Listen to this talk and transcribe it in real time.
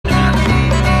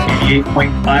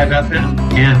98.5 FM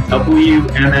and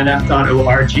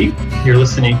WMNF.org. You're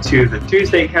listening to the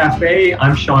Tuesday Cafe.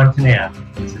 I'm Sean Canan.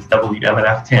 This is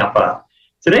WMNF Tampa.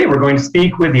 Today we're going to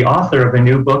speak with the author of a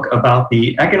new book about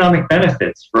the economic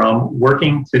benefits from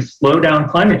working to slow down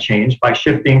climate change by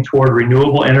shifting toward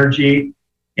renewable energy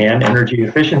and energy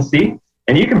efficiency.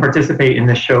 And you can participate in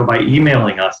this show by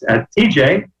emailing us at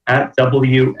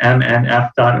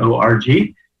tj@wmnf.org.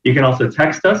 You can also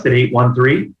text us at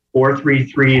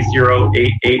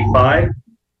 813-433-0885.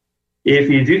 If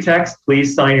you do text,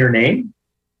 please sign your name.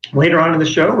 Later on in the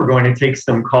show, we're going to take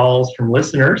some calls from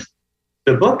listeners.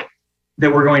 The book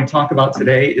that we're going to talk about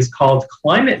today is called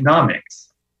Climatenomics: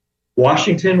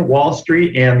 Washington, Wall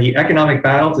Street, and the Economic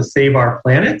Battle to Save Our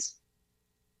Planet.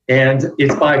 And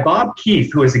it's by Bob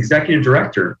Keith, who is executive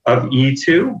director of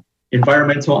E2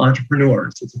 Environmental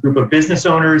Entrepreneurs. It's a group of business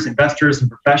owners, investors, and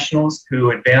professionals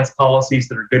who advance policies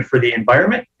that are good for the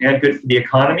environment and good for the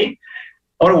economy.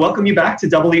 I want to welcome you back to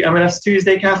WMNF's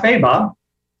Tuesday Cafe, Bob.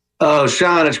 Oh,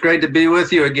 Sean, it's great to be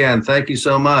with you again. Thank you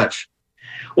so much.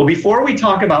 Well, before we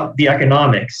talk about the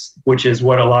economics, which is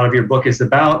what a lot of your book is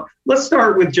about, let's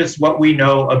start with just what we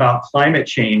know about climate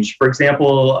change. For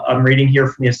example, I'm reading here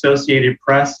from the Associated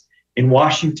Press. In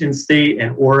Washington State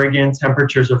and Oregon,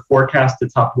 temperatures are forecast to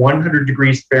top 100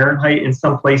 degrees Fahrenheit in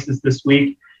some places this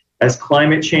week, as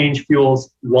climate change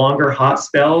fuels longer hot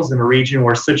spells in a region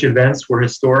where such events were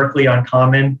historically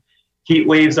uncommon. Heat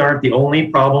waves aren't the only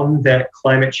problem that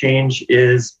climate change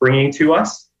is bringing to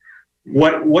us.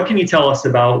 What can you tell us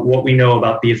about what we know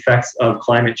about the effects of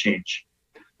climate change?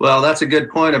 Well, that's a good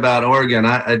point about Oregon.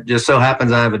 It just so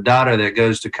happens I have a daughter that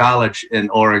goes to college in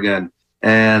Oregon,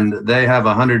 and they have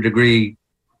 100-degree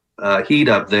heat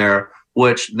up there,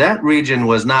 which that region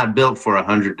was not built for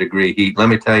 100-degree heat. Let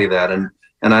me tell you that. And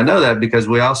I know that because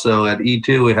we also at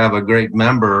E2, we have a great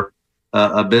member,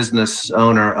 a business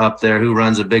owner up there who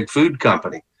runs a big food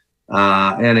company.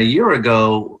 And a year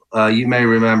ago, you may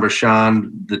remember,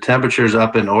 Sean, the temperatures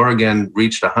up in Oregon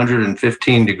reached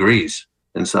 115 degrees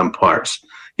in some parts.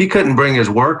 He couldn't bring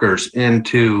his workers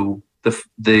into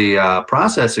the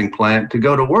processing plant to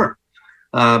go to work.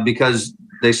 Because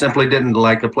they simply didn't,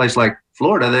 like a place like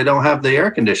Florida, they don't have the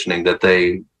air conditioning that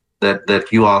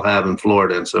you all have in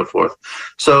Florida and so forth.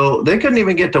 So they couldn't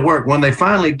even get to work. When they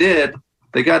finally did,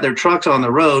 they got their trucks on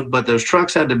the road, but those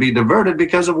trucks had to be diverted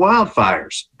because of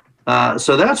wildfires.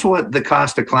 So that's what the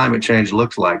cost of climate change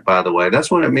looks like, by the way.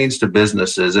 That's what it means to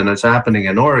businesses, and it's happening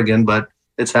in Oregon, but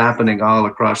it's happening all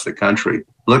across the country.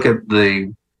 Look at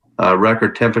the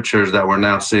record temperatures that we're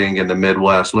now seeing in the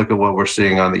Midwest. Look at what we're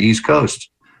seeing on the East Coast.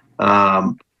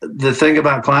 The thing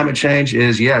about climate change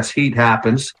is, yes, heat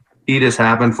happens. Heat has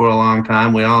happened for a long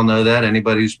time. We all know that.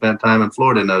 Anybody who spent time in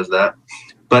Florida knows that.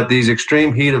 But these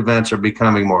extreme heat events are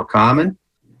becoming more common.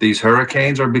 These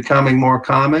hurricanes are becoming more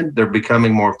common. They're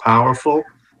becoming more powerful.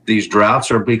 These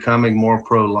droughts are becoming more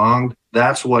prolonged.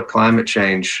 That's what climate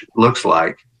change looks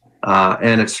like.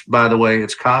 And it's, by the way,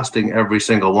 it's costing every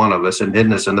single one of us and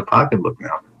hitting us in the pocketbook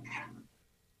now.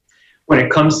 When it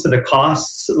comes to the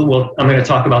costs, well, I'm going to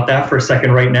talk about that for a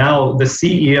second right now. The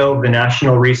CEO of the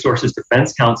National Resources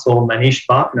Defense Council, Manish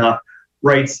Bhatna,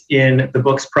 writes in the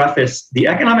book's preface, "The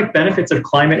economic benefits of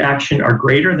climate action are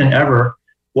greater than ever,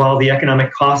 while the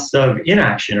economic costs of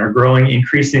inaction are growing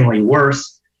increasingly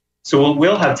worse." So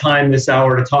we'll have time this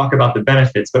hour to talk about the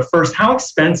benefits. But first, how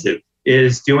expensive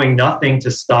is doing nothing to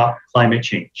stop climate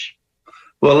change?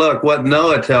 Well, look, what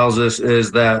NOAA tells us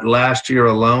is that last year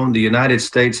alone, the United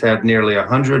States had nearly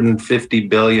 $150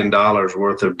 billion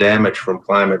worth of damage from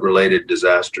climate-related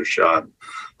disasters, Sean.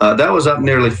 That was up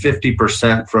nearly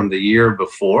 50% from the year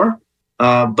before,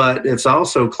 but it's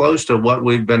also close to what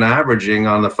we've been averaging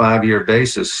on the 5-year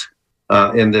basis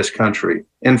in this country.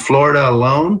 In Florida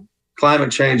alone,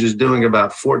 climate change is doing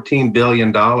about $14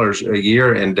 billion a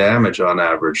year in damage on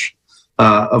average.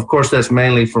 Of course, that's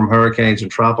mainly from hurricanes and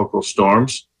tropical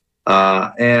storms.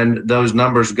 And those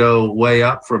numbers go way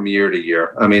up from year to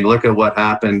year. I mean, look at what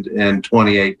happened in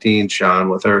 2018, Sean,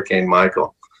 with Hurricane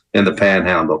Michael in the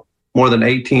Panhandle. More than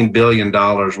 $18 billion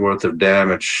worth of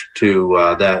damage to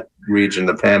that region,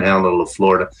 the Panhandle of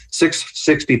Florida.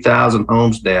 60,000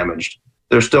 homes damaged.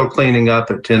 They're still cleaning up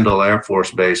at Tyndall Air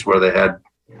Force Base, where they had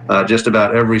just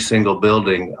about every single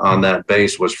building on that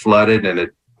base was flooded, and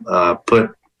it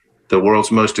put the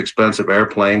world's most expensive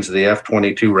airplanes, the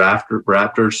F-22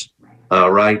 Raptors,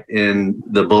 right in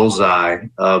the bullseye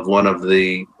of one of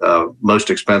the most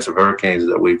expensive hurricanes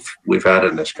that we've had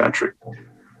in this country.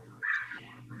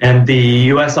 And the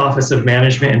U.S. Office of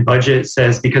Management and Budget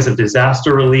says because of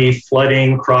disaster relief,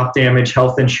 flooding, crop damage,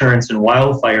 health insurance, and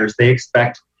wildfires, they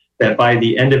expect that by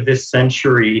the end of this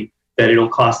century, that it'll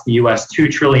cost the U.S. $2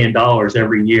 trillion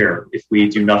every year if we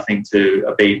do nothing to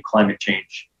abate climate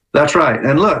change. That's right.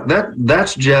 And look,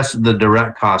 that's just the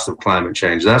direct cost of climate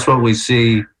change. That's what we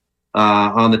see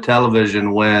on the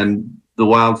television when the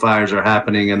wildfires are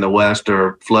happening in the West,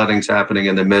 or flooding's happening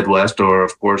in the Midwest, or,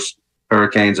 of course,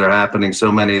 hurricanes are happening,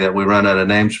 so many that we run out of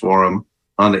names for them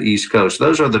on the East Coast.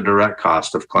 Those are the direct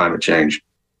costs of climate change.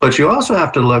 But you also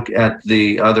have to look at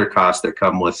the other costs that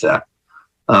come with that.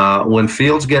 When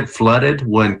fields get flooded,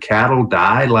 when cattle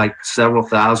die, like several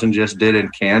thousand just did in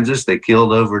Kansas, they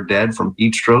killed over dead from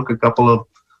heat stroke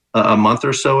a month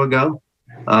or so ago.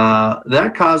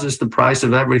 That causes the price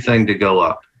of everything to go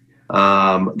up.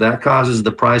 That causes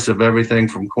the price of everything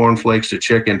from cornflakes to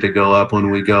chicken to go up when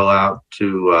we go out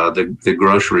to the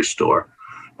grocery store.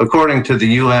 According to the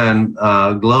UN,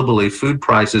 globally, food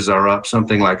prices are up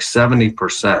something like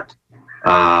 70%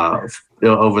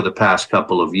 over the past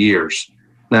couple of years.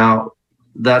 Now,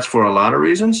 that's for a lot of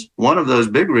reasons. One of those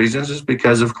big reasons is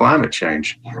because of climate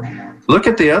change. Look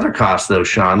at the other costs, though,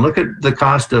 Sean. Look at the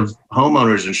cost of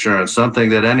homeowners insurance, something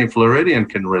that any Floridian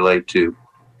can relate to.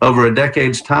 Over a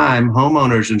decade's time,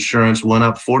 homeowners insurance went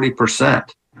up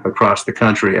 40% across the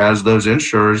country as those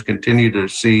insurers continue to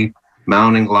see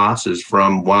mounting losses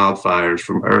from wildfires,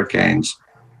 from hurricanes,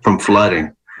 from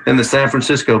flooding. In the San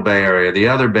Francisco Bay Area, the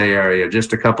other Bay Area,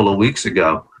 just a couple of weeks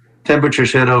ago,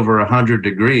 temperatures hit over 100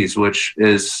 degrees, which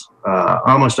is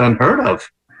almost unheard of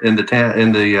in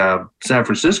the San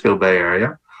Francisco Bay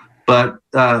Area. But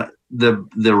the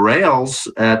rails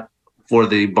for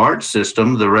the BART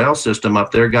system, the rail system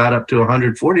up there, got up to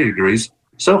 140 degrees,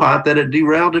 so hot that it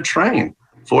derailed a train.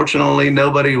 Fortunately,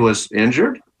 nobody was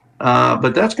injured,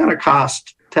 but that's going to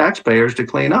cost taxpayers to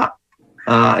clean up.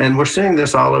 And we're seeing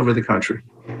this all over the country.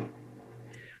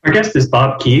 Our guest is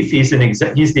Bob Keith. He's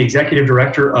the executive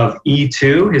director of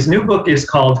E2. His new book is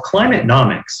called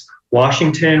Climatenomics: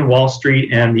 Washington, Wall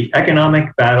Street, and the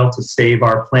Economic Battle to Save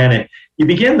Our Planet. You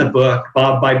begin the book,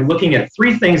 Bob, by looking at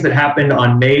three things that happened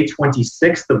on May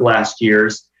 26th of last year.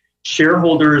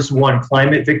 Shareholders won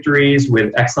climate victories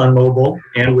with ExxonMobil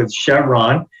and with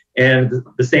Chevron. And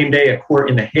the same day, a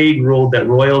court in The Hague ruled that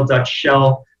Royal Dutch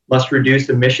Shell must reduce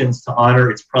emissions to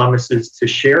honor its promises to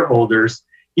shareholders.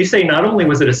 You say not only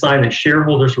was it a sign that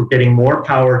shareholders were getting more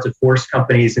power to force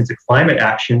companies into climate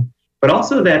action, but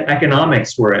also that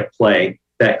economics were at play,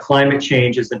 that climate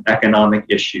change is an economic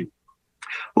issue.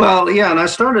 Well, yeah, and I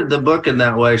started the book in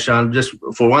that way, Sean. Just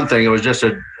for one thing, it was just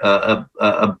an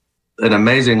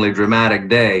amazingly dramatic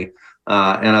day.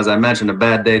 And as I mentioned, a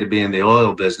bad day to be in the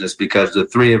oil business, because the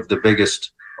three of the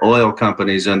biggest oil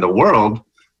companies in the world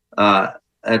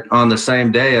on the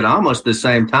same day, at almost the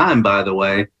same time, by the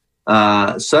way,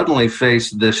 suddenly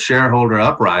faced this shareholder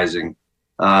uprising.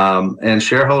 And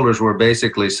shareholders were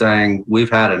basically saying,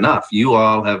 we've had enough. You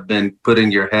all have been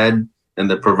putting your head in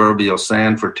the proverbial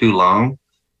sand for too long.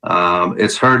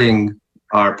 It's hurting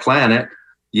our planet,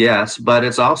 yes, but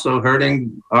it's also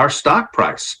hurting our stock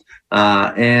price.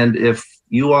 And if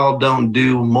you all don't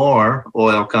do more,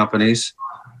 oil companies,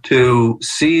 to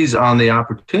seize on the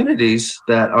opportunities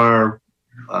that are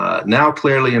now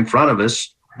clearly in front of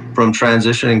us from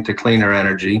transitioning to cleaner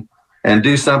energy, and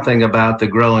do something about the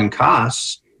growing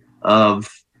costs of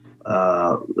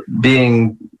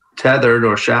being tethered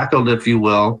or shackled, if you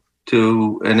will,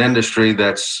 to an industry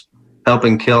that's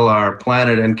helping kill our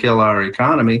planet and kill our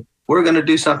economy, we're going to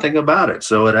do something about it.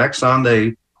 So at Exxon,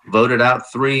 they voted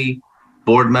out 3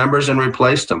 board members and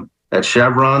replaced them. At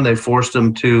Chevron, they forced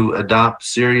them to adopt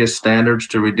serious standards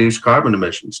to reduce carbon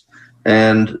emissions.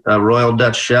 And Royal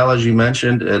Dutch Shell, as you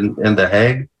mentioned, in The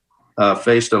Hague,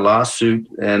 faced a lawsuit,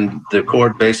 and the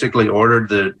court basically ordered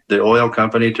the oil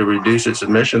company to reduce its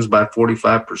emissions by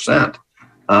 45%,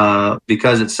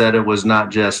 because it said it was not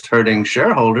just hurting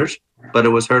shareholders, but it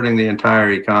was hurting the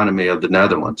entire economy of the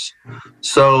Netherlands.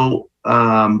 So,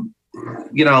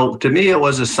 to me, it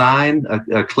was a sign,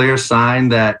 a clear sign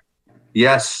that,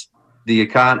 yes, the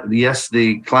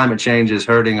climate change is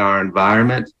hurting our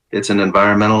environment. It's an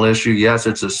environmental issue. Yes,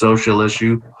 it's a social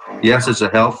issue. Yes, it's a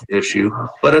health issue,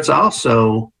 but it's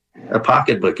also a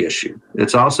pocketbook issue.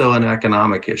 It's also an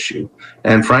economic issue.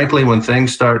 And frankly, when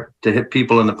things start to hit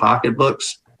people in the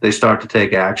pocketbooks, they start to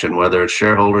take action, whether it's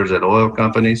shareholders at oil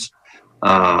companies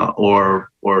or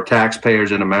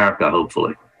taxpayers in America,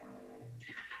 hopefully.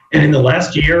 And in the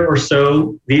last year or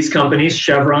so, these companies,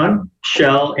 Chevron,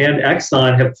 Shell, and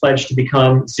Exxon, have pledged to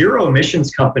become zero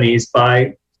emissions companies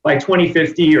by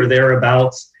 2050 or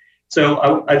thereabouts.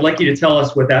 So I'd like you to tell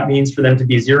us what that means for them to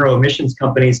be zero emissions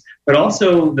companies, but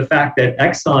also the fact that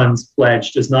Exxon's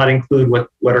pledge does not include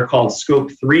what are called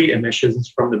Scope 3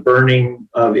 emissions from the burning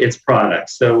of its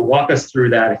products. So walk us through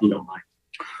that if you don't mind.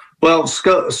 Well,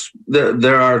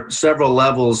 there are several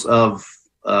levels of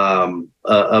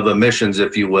emissions,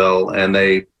 if you will,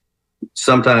 and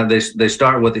sometimes they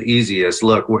start with the easiest.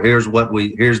 Look, here's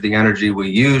the energy we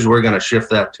use. We're going to shift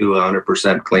that to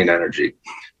 100% clean energy.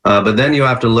 But then you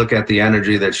have to look at the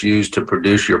energy that's used to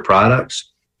produce your products.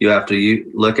 You have to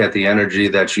look at the energy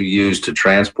that you use to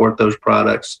transport those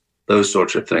products, those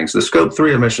sorts of things. The Scope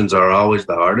 3 emissions are always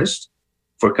the hardest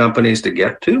for companies to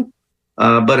get to,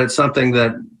 but it's something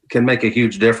that can make a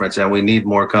huge difference, and we need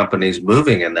more companies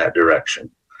moving in that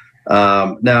direction.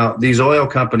 Now, these oil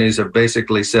companies have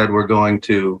basically said we're going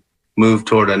to move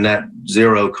toward a net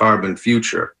zero carbon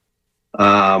future.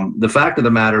 The fact of the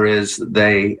matter is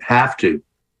they have to.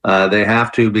 They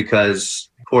have to because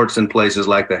courts in places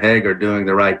like The Hague are doing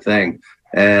the right thing,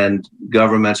 and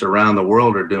governments around the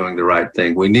world are doing the right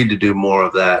thing. We need to do more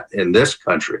of that in this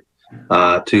country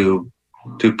to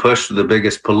push the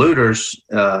biggest polluters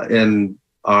in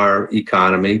our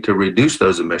economy to reduce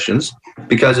those emissions,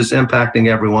 because it's impacting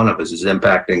every one of us. It's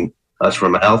impacting us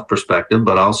from a health perspective,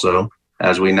 but also,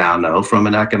 as we now know, from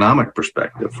an economic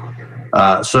perspective.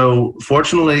 So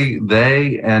fortunately,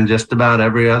 they and just about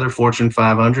every other Fortune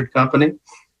 500 company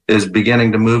is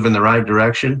beginning to move in the right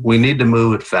direction. We need to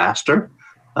move it faster.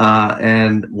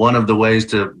 And one of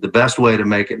the best way to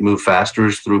make it move faster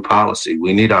is through policy.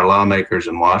 We need our lawmakers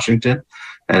in Washington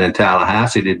and in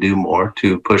Tallahassee to do more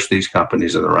to push these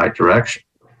companies in the right direction.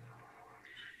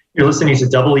 You're listening to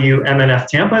WMNF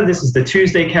Tampa. This is the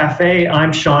Tuesday Cafe.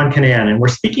 I'm Sean Canan, and we're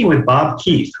speaking with Bob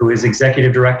Keith, who is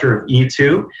Executive Director of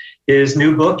E2. His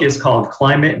new book is called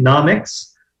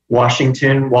Climatenomics: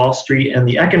 Washington, Wall Street, and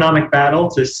the Economic Battle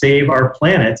to Save Our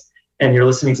Planet. And you're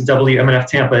listening to WMNF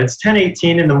Tampa. It's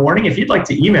 10:18 in the morning. If you'd like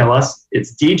to email us,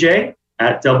 it's dj@wmnf.org,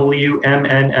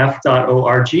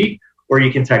 or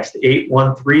you can text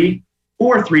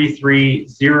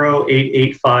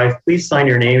 813-433-0885. Please sign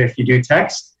your name if you do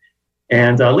text.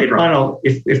 And later on,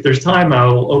 if there's time,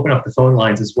 I'll open up the phone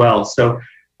lines as well. So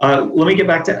let me get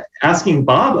back to asking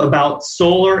Bob about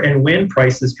solar and wind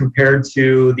prices compared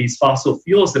to these fossil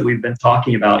fuels that we've been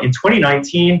talking about. In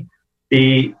 2019,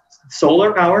 the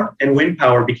solar power and wind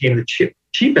power became the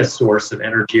cheapest source of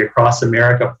energy across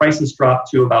America. Prices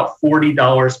dropped to about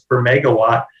 $40 per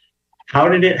megawatt. How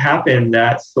did it happen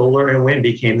that solar and wind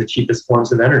became the cheapest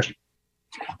forms of energy?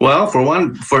 Well,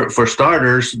 for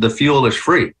starters, the fuel is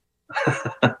free,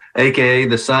 aka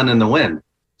the sun and the wind.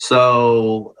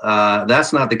 So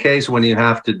that's not the case when you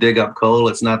have to dig up coal.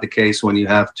 It's not the case when you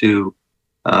have to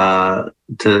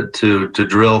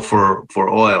drill for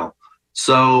oil.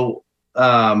 So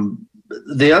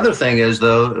the other thing is,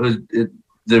 though,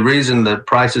 the reason that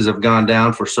prices have gone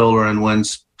down for solar and wind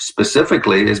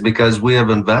specifically is because we have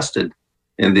invested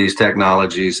in these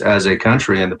technologies as a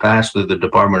country in the past through the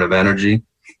Department of Energy,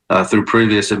 through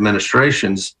previous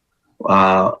administrations.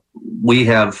 We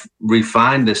have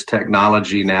refined this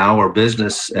technology now, or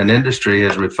business and industry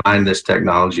has refined this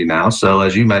technology now. So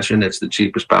as you mentioned, it's the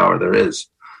cheapest power there is.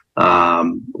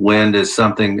 Wind is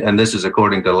something, and this is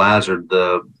according to Lazard,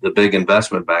 the big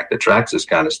investment bank that tracks this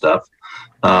kind of stuff.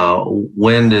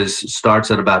 Wind starts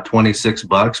at about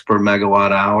 $26 per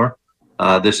megawatt hour.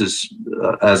 This is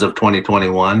as of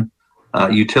 2021.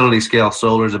 Utility scale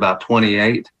solar is about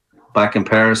 28. By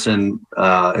comparison,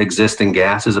 existing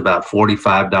gas is about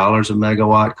 $45 a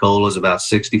megawatt. Coal is about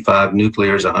 65.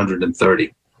 Nuclear is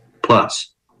 130 plus.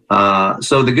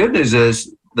 So the good news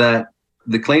is that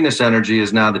the cleanest energy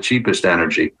is now the cheapest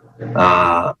energy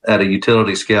at a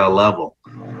utility scale level.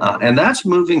 And that's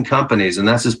moving companies, and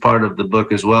that's as part of the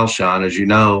book as well, Sean, as you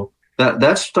know,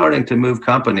 that's starting to move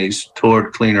companies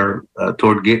toward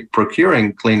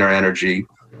procuring cleaner energy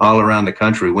all around the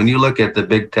country. When you look at the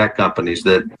big tech companies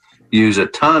that use a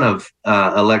ton of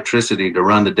electricity to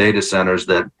run the data centers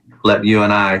that let you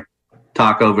and I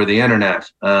talk over the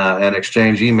internet and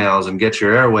exchange emails and get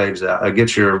your airwaves out,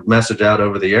 get your message out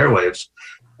over the airwaves.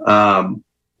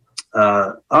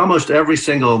 Almost every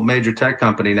single major tech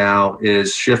company now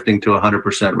is shifting to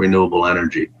 100% renewable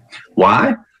energy.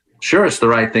 Why? Sure, it's the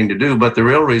right thing to do, but the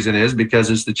real reason is because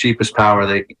it's the cheapest power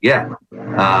they can get.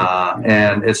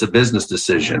 And it's a business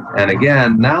decision. And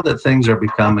again, now that things are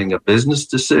becoming a business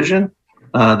decision,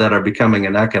 that are becoming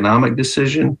an economic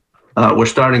decision, we're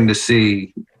starting to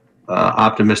see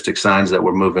optimistic signs that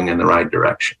we're moving in the right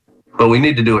direction. But we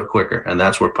need to do it quicker, and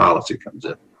that's where policy comes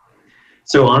in.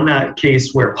 So on that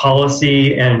case where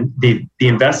policy and the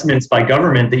investments by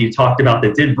government that you talked about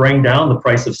that did bring down the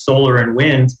price of solar and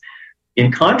wind,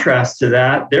 in contrast to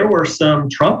that, there were some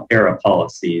Trump-era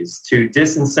policies to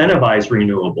disincentivize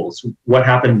renewables. What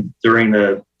happened during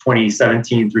the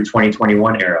 2017 through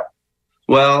 2021 era?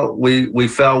 Well, we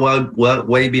fell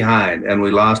way behind, and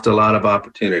we lost a lot of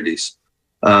opportunities.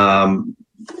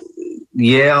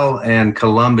 Yale and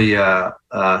Columbia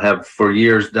have for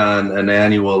years done an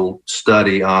annual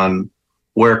study on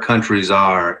where countries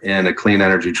are in a clean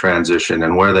energy transition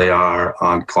and where they are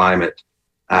on climate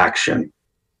action.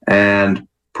 And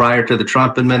prior to the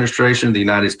Trump administration, the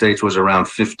United States was around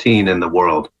 15 in the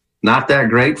world. Not that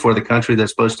great for the country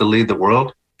that's supposed to lead the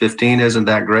world. 15 isn't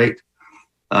that great.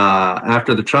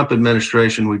 After the Trump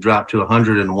administration, we dropped to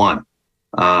 101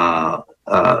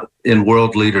 in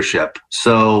world leadership.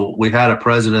 So we had a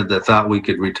president that thought we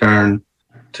could return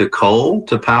to coal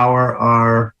to power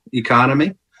our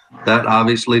economy. That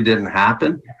obviously didn't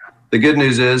happen. The good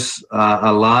news is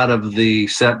a lot of the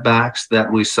setbacks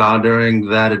that we saw during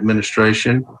that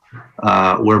administration,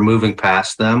 we're moving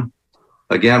past them.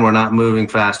 Again, we're not moving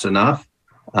fast enough.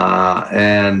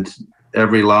 And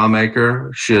every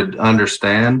lawmaker should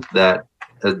understand that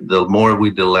the more we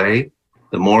delay,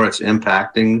 the more it's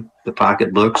impacting the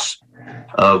pocketbooks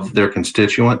of their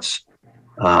constituents.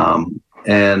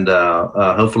 And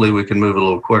hopefully we can move a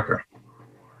little quicker.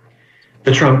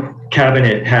 The Trump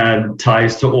cabinet had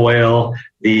ties to oil.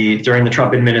 During the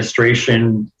Trump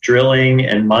administration, drilling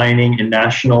and mining in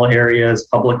national areas,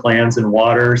 public lands and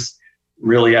waters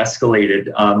really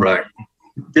escalated. Right.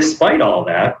 Despite all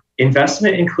that,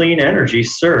 investment in clean energy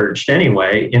surged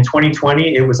anyway. In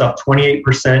 2020, it was up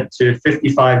 28% to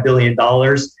 $55 billion.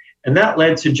 And that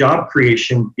led to job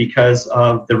creation because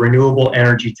of the renewable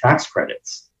energy tax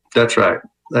credits. That's right.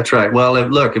 That's right. Well,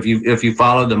 if you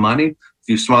follow the money, if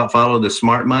you follow the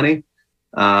smart money,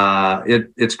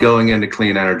 it's going into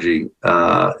clean energy.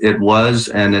 It was,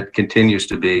 and it continues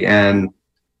to be. And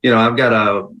I've got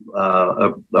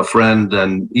a friend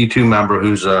and E2 member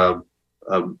who's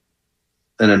an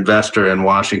investor in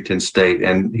Washington State,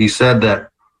 and he said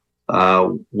that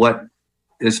what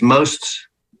is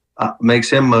makes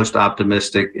him most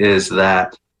optimistic is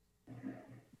that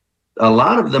a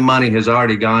lot of the money has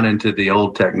already gone into the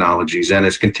old technologies and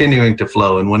is continuing to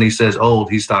flow. And when he says old,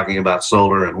 he's talking about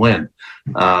solar and wind,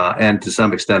 and to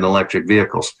some extent electric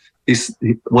vehicles.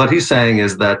 What he's saying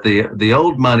is that the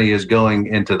old money is going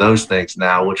into those things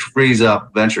now, which frees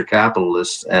up venture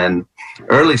capitalists and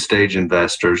early stage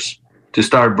investors to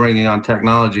start bringing on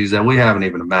technologies that we haven't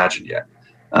even imagined yet,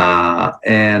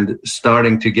 and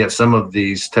starting to get some of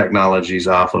these technologies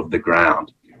off of the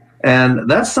ground. And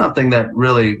that's something that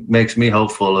really makes me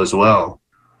hopeful as well,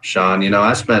 Sean.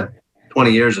 I spent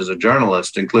 20 years as a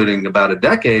journalist, including about a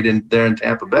decade there in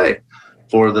Tampa Bay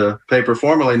for the paper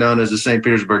formerly known as the St.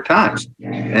 Petersburg Times.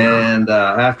 And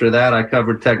after that, I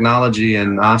covered technology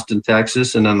in Austin,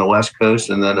 Texas, and on the West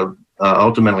Coast, and then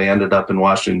ultimately ended up in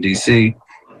Washington, D.C.,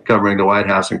 covering the White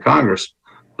House and Congress.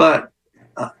 But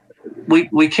we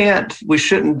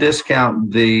shouldn't discount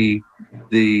the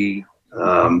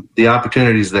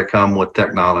opportunities that come with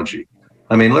technology.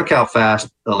 I mean, look how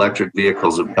fast electric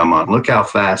vehicles have come on. Look how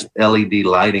fast LED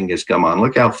lighting has come on.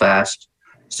 Look how fast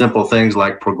simple things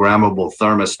like programmable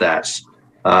thermostats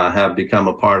have become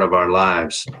a part of our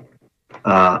lives.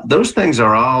 Those things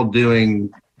are all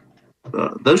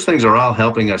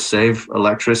helping us save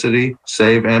electricity,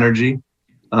 save energy,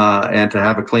 and to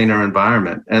have a cleaner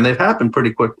environment. And they've happened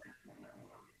pretty quickly.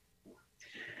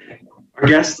 Our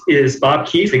guest is Bob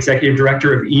Keefe, Executive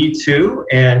Director of E2,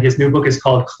 and his new book is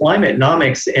called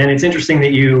Climatenomics. And it's interesting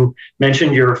that you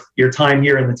mentioned your time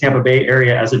here in the Tampa Bay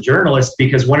area as a journalist,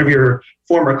 because one of your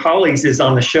former colleagues is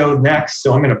on the show next.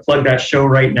 So I'm going to plug that show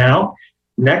right now.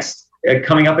 Next,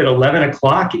 coming up at 11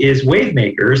 o'clock is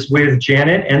Wavemakers with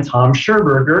Janet and Tom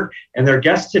Scherberger. And their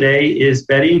guest today is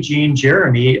Betty Jean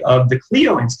Jeremy of the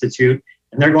Clio Institute.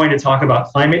 And they're going to talk about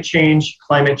climate change,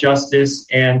 climate justice,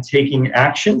 and taking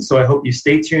action. So I hope you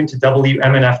stay tuned to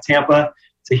WMNF Tampa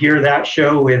to hear that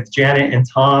show with Janet and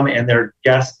Tom and their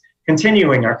guest,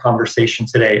 continuing our conversation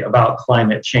today about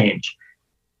climate change.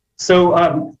 So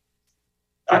I'm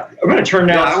going to turn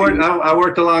now. I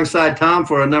worked alongside Tom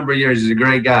for a number of years. He's a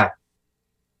great guy.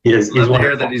 He is. Love to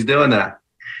hear that he's doing that.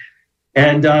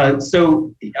 And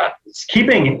so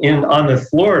keeping on the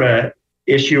Florida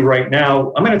issue right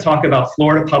now, I'm going to talk about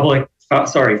Florida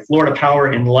Power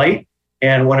and Light,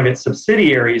 and one of its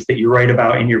subsidiaries that you write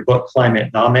about in your book,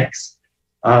 Climatenomics.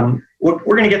 we're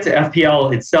going to get to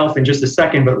FPL itself in just a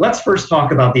second, but let's first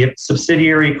talk about the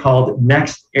subsidiary called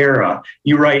NextEra.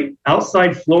 You write,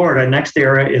 outside Florida,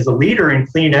 NextEra is a leader in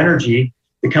clean energy.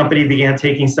 The company began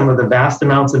taking some of the vast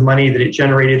amounts of money that it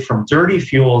generated from dirty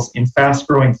fuels in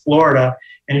fast-growing Florida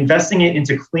and investing it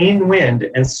into clean wind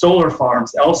and solar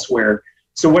farms elsewhere.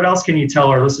 So what else can you tell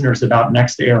our listeners about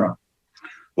NextEra?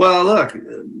 Well, look,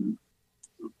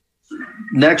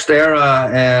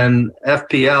 NextEra and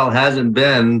FPL hasn't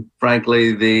been,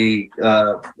 frankly, the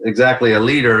exactly a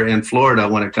leader in Florida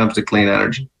when it comes to clean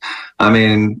energy. I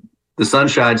mean, the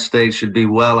Sunshine State should be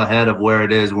well ahead of where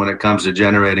it is when it comes to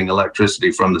generating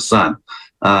electricity from the sun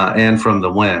and from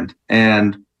the wind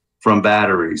and from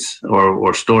batteries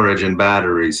or storage in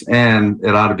batteries. And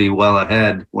it ought to be well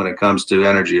ahead when it comes to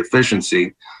energy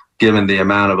efficiency, given the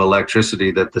amount of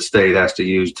electricity that the state has to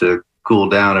use to cool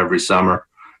down every summer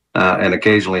and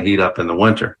occasionally heat up in the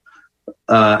winter.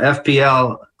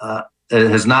 FPL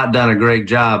has not done a great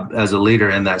job as a leader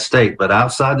in that state, but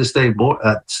outside the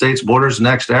state's borders,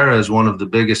 NextEra is one of the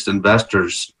biggest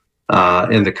investors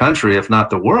in the country, if not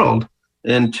the world,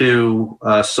 into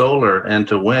solar and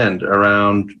to wind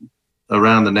around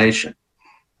the nation,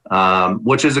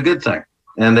 which is a good thing.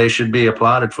 And they should be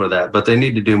applauded for that, but they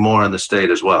need to do more in the state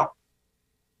as well.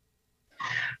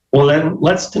 Well, then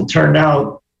let's turn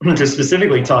now to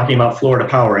specifically talking about Florida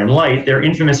Power and Light. They're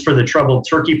infamous for the troubled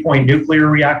Turkey Point nuclear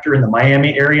reactor in the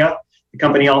Miami area. The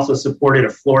company also supported a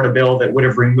Florida bill that would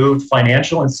have removed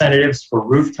financial incentives for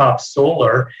rooftop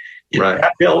solar. Right.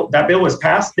 That bill was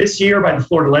passed this year by the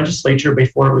Florida legislature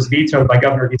before it was vetoed by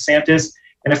Governor DeSantis.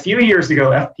 And a few years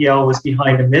ago, FPL was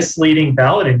behind a misleading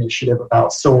ballot initiative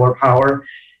about solar power.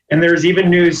 And there's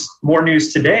even more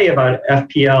news today about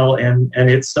FPL and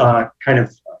its kind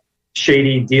of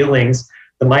shady dealings.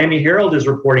 The Miami Herald is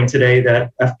reporting today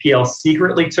that FPL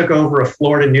secretly took over a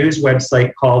Florida news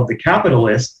website called The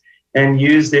Capitalist and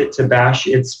used it to bash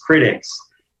its critics.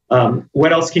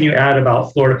 What else can you add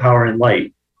about Florida Power and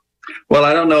Light? Well,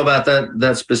 I don't know about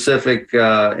that specific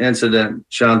incident,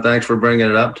 Sean. Thanks for bringing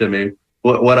it up to me.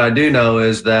 What I do know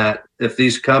is that if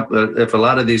a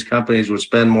lot of these companies would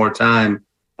spend more time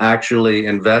actually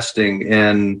investing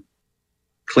in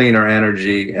cleaner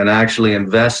energy and actually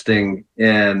investing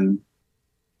in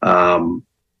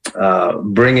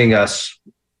bringing us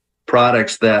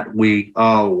products that we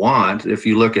all want. If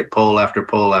you look at poll after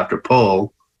poll after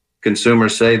poll,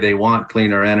 consumers say they want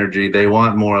cleaner energy, they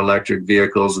want more electric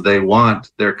vehicles, they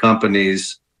want their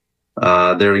companies,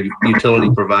 their utility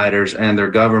providers, and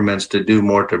their governments to do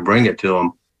more to bring it to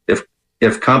them.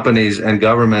 If companies and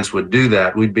governments would do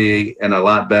that, we'd be in a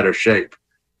lot better shape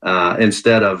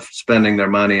instead of spending their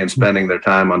money and spending their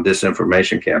time on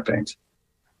disinformation campaigns.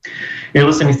 You're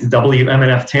listening to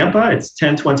WMNF Tampa. It's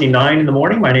 10:29 in the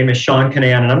morning. My name is Sean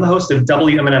Kinane, and I'm the host of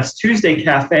WMNF's Tuesday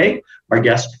Cafe. Our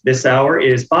guest this hour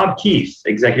is Bob Keith,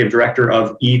 Executive Director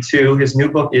of E2. His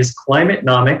new book is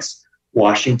Climatenomics,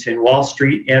 Washington, Wall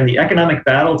Street, and the Economic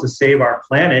Battle to Save Our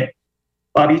Planet.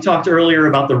 Bob, you talked earlier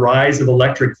about the rise of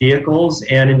electric vehicles,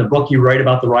 and in the book you write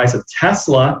about the rise of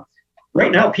Tesla.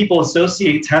 Right now, people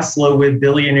associate Tesla with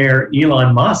billionaire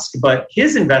Elon Musk, but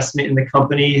his investment in the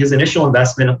company, his initial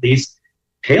investment at least,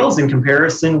 pales in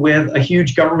comparison with a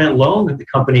huge government loan that the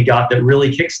company got that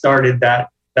really kickstarted that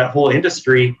whole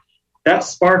industry. That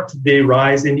sparked the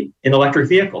rise in electric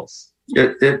vehicles.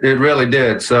 It really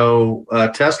did. So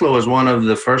Tesla was one of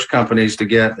the first companies to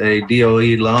get a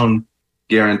DOE loan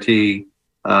guarantee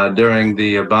during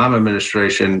the Obama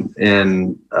administration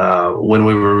when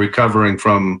we were recovering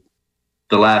from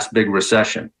the last big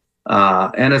recession.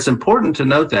 And it's important to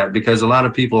note that because a lot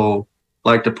of people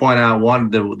like to point out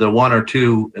the one or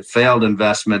two failed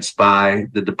investments by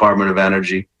the Department of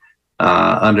Energy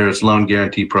under its loan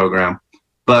guarantee program.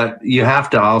 But you have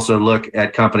to also look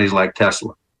at companies like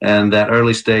Tesla. And that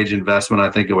early stage investment, I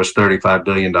think it was $35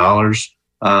 billion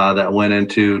that went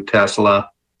into Tesla.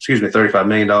 $35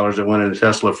 million that went into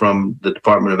Tesla from the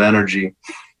Department of Energy.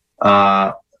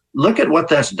 Look at what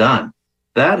that's done.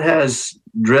 That has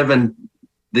driven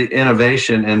the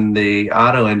innovation in the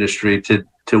auto industry to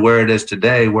where it is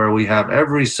today, where we have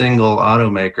every single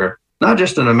automaker, not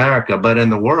just in America, but in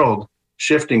the world,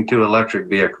 shifting to electric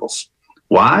vehicles.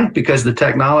 Why? Because the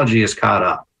technology is caught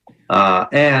up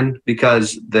and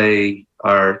because they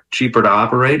are cheaper to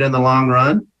operate in the long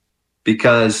run,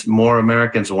 because more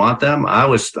Americans want them. I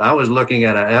was looking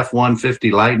at a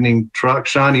F-150 Lightning truck.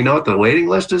 Sean, you know what the waiting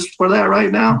list is for that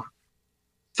right now?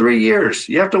 3 years.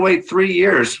 You have to wait 3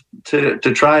 years to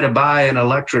try to buy an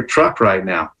electric truck right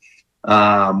now.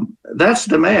 That's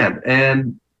demand.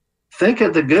 And think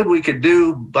of the good we could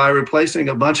do by replacing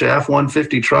a bunch of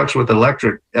F-150 trucks with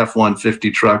electric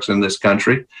F-150 trucks in this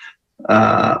country,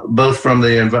 both from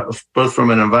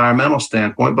an environmental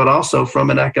standpoint, but also from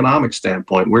an economic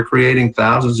standpoint. We're creating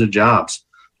thousands of jobs.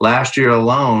 Last year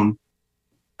alone,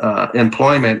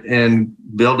 employment in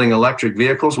building electric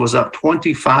vehicles was up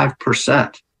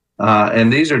 25%.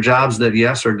 And these are jobs that,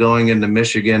 yes, are going into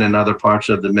Michigan and other parts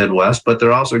of the Midwest, but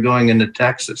they're also going into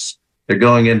Texas. They're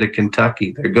going into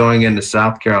Kentucky. They're going into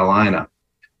South Carolina.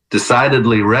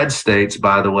 Decidedly red states,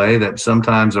 by the way, that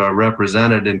sometimes are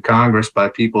represented in Congress by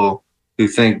people who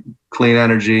think clean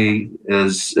energy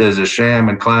is a sham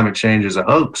and climate change is a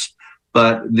hoax.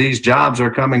 But these jobs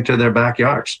are coming to their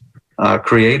backyards,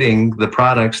 creating the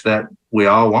products that we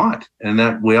all want and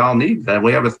that we all need. That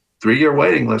we have a 3-year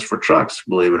waiting list for trucks,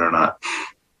 believe it or not.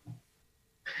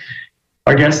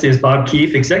 Our guest is Bob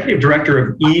Keefe, Executive Director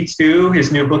of E2.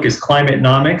 His new book is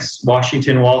Climatenomics,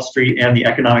 Washington, Wall Street, and the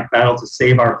Economic Battle to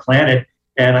Save Our Planet.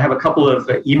 And I have a couple of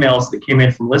emails that came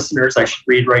in from listeners I should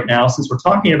read right now, since we're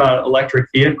talking about electric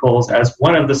vehicles as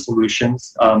one of the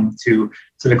solutions to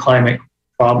the climate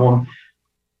problem.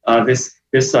 This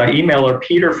emailer,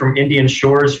 Peter from Indian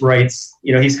Shores, writes,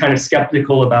 he's kind of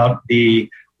skeptical about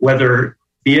whether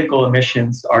vehicle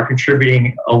emissions are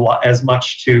contributing as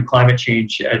much to climate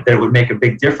change that it would make a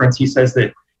big difference. He says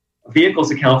that vehicles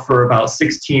account for about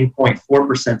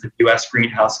 16.4% of U.S.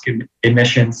 greenhouse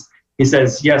emissions. He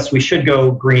says, yes, we should go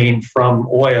green from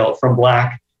oil, from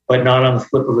black, but not on the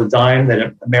flip of a dime,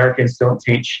 that Americans don't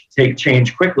take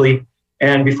change quickly.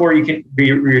 And before you can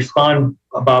respond,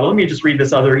 Bob, let me just read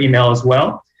this other email as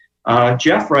well.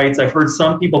 Jeff writes, I've heard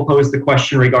some people pose the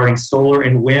question regarding solar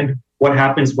and wind. What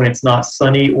happens when it's not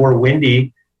sunny or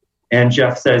windy? And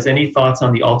Jeff says, any thoughts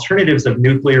on the alternatives of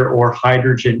nuclear or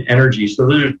hydrogen energy? So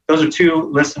those are two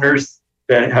listeners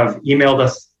that have emailed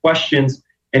us questions.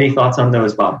 Any thoughts on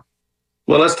those, Bob?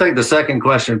 Well, let's take the second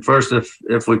question first,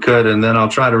 if we could, and then I'll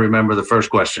try to remember the first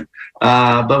question.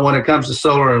 But when it comes to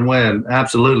solar and wind,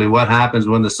 absolutely. What happens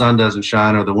when the sun doesn't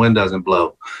shine or the wind doesn't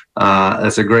blow?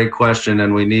 That's a great question,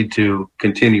 and we need to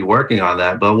continue working on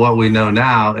that. But what we know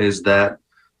now is that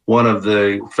one of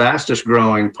the fastest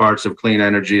growing parts of clean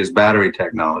energy is battery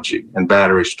technology and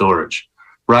battery storage.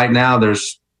 Right now,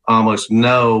 there's almost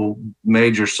no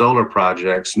major solar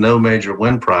projects, no major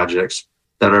wind projects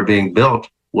that are being built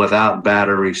without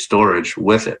battery storage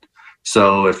with it.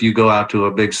 So if you go out to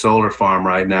a big solar farm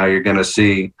right now, you're going to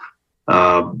see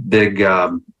big,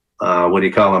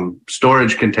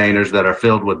 storage containers that are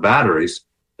filled with batteries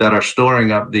that are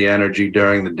storing up the energy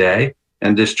during the day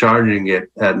and discharging it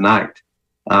at night.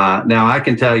 Now, I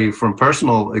can tell you from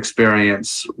personal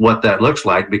experience what that looks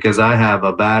like, because I have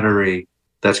a battery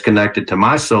that's connected to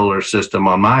my solar system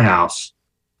on my house.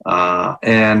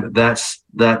 And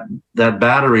that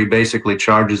battery basically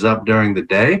charges up during the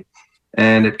day,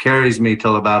 and it carries me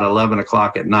till about 11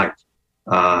 o'clock at night.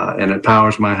 And it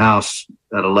powers my house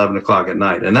at 11 o'clock at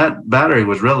night. And that battery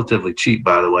was relatively cheap,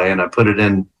 by the way, and I put it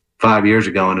in 5 years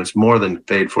ago, and it's more than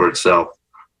paid for itself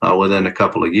within a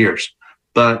couple of years.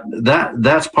 But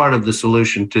that's part of the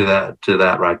solution to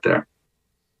that right there.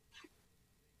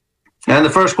 And the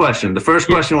first question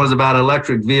was about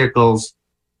electric vehicles.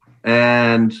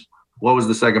 And what was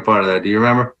the second part of that? Do you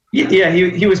remember? Yeah,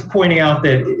 he was pointing out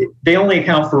that they only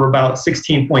account for about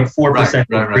 16.4%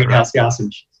 of greenhouse gas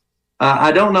emissions.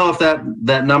 I don't know if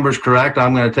that number is correct.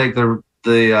 I'm going to take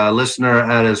the listener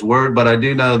at his word, but I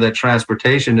do know that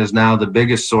transportation is now the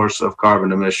biggest source of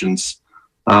carbon emissions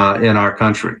in our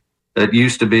country. It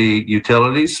used to be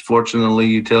utilities. Fortunately,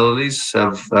 utilities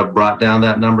have brought down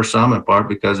that number some, in part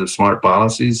because of smart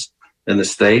policies in the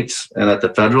states and at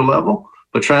the federal level.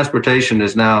 But transportation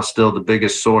is now still the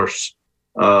biggest source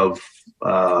of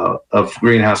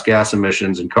greenhouse gas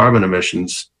emissions and carbon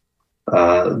emissions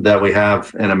that we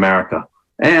have in America.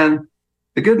 And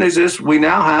the good news is we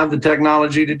now have the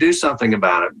technology to do something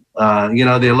about it.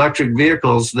 The electric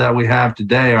vehicles that we have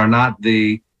today are not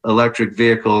the electric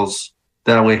vehicles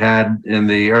that we had in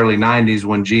the early 90s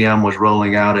when GM was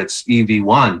rolling out its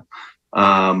EV1.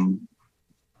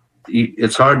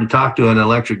 It's hard to talk to an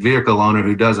electric vehicle owner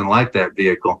who doesn't like that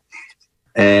vehicle.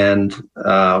 And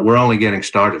we're only getting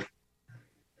started.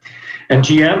 And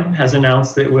GM has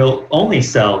announced that it will only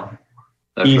sell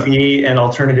EV and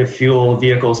alternative fuel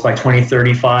vehicles by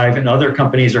 2035. And other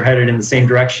companies are headed in the same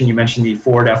direction. You mentioned the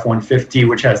Ford F-150,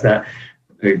 which has that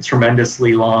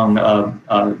tremendously long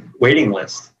waiting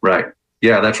list. Right.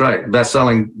 Yeah, that's right.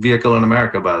 Best-selling vehicle in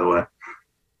America, by the way.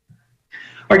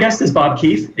 Our guest is Bob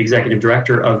Keefe, Executive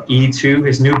Director of E2.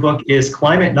 His new book is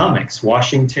Climatenomics,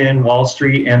 Washington, Wall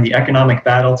Street, and the Economic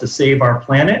Battle to Save Our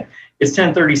Planet. It's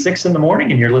 10:36 in the morning,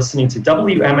 and you're listening to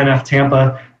WMNF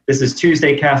Tampa. This is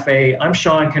Tuesday Cafe. I'm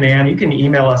Sean Canan. You can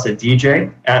email us at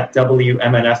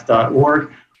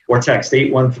dj@wmnf.org or text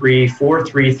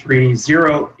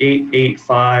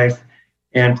 813-433-0885.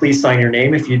 And please sign your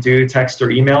name if you do text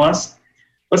or email us.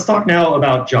 Let's talk now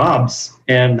about jobs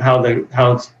and how the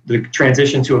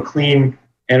transition to a clean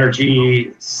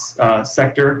energy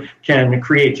sector can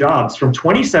create jobs. From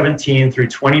 2017 through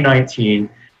 2019,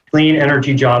 clean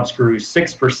energy jobs grew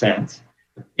 6%.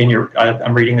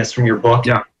 I'm reading this from your book.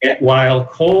 Yeah. While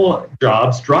coal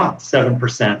jobs dropped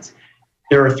 7%.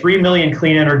 There are 3 million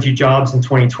clean energy jobs in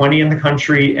 2020 in the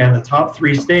country, and the top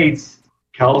 3 states,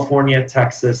 California,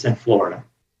 Texas, and Florida.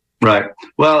 Right.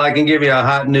 Well, I can give you a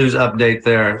hot news update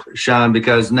there, Sean,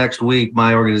 because next week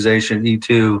my organization,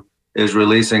 E2, is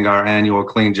releasing our annual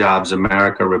Clean Jobs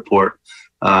America report.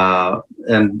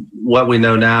 And what we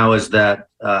know now is that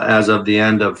as of the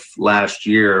end of last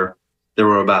year, there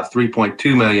were about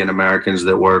 3.2 million Americans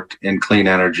that worked in clean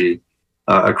energy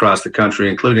across the country,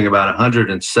 including about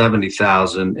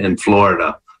 170,000 in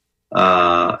Florida.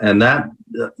 And that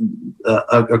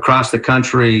across the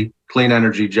country, clean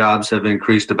energy jobs have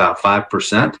increased about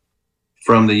 5%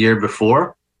 from the year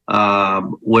before,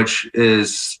 which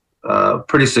is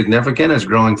pretty significant. It's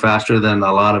growing faster than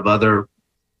a lot of other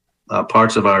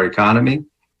parts of our economy.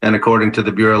 And according to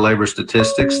the Bureau of Labor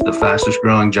Statistics, the fastest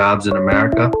growing jobs in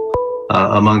America,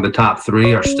 among the top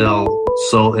 3 are still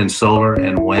in solar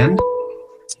and wind.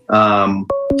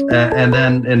 And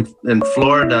then in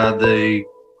Florida, the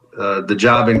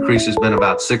job increase has been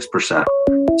about 6%.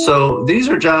 So these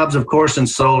are jobs, of course, in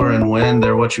solar and wind.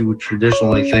 They're what you would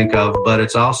traditionally think of, but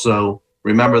it's also,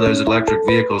 remember those electric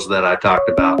vehicles that I talked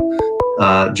about.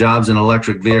 Jobs in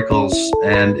electric vehicles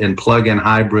and in plug-in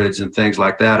hybrids and things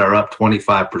like that are up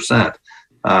 25%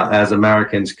 as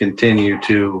Americans continue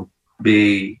to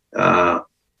be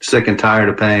sick and tired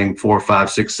of paying $4, $5,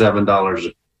 $6,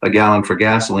 $7 a gallon for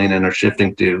gasoline and are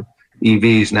shifting to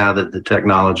EVs now that the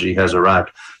technology has arrived.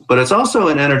 But it's also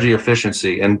in energy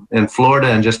efficiency. And in Florida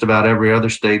and just about every other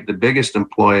state, the biggest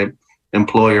employer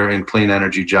in clean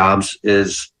energy jobs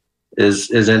is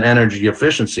in energy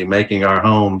efficiency, making our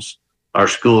homes, our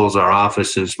schools, our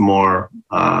offices more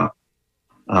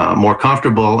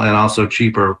comfortable and also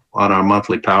cheaper on our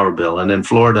monthly power bill. And in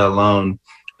Florida alone,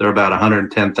 there are about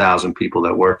 110,000 people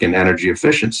that work in energy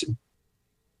efficiency.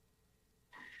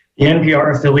 The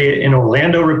NPR affiliate in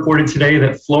Orlando reported today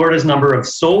that Florida's number of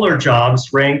solar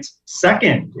jobs ranked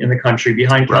second in the country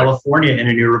behind California in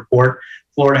a new report.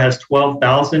 Florida has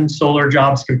 12,000 solar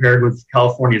jobs compared with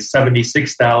California's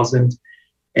 76,000.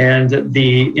 And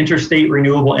the Interstate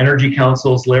Renewable Energy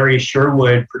Council's Larry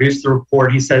Sherwood produced the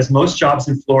report. He says most jobs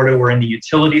in Florida were in the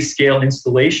utility scale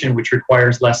installation, which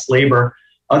requires less labor.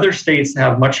 Other states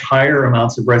have much higher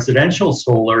amounts of residential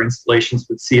solar installations,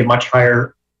 but see a much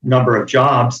higher number of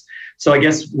jobs. So I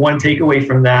guess one takeaway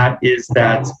from that is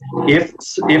that if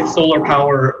solar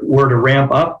power were to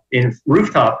ramp up in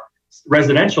rooftop,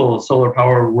 residential solar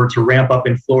power were to ramp up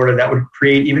in Florida, that would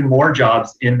create even more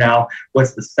jobs in now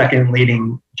what's the second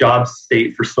leading job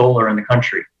state for solar in the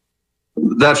country.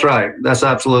 That's right. That's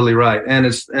absolutely right. And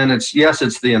it's yes,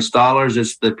 it's the installers,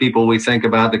 it's the people we think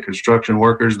about, the construction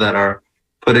workers that are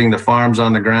putting the farms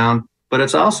on the ground, but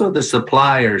it's also the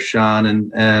suppliers,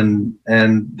 Sean, and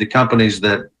the companies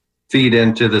that feed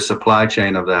into the supply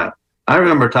chain of that. I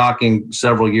remember talking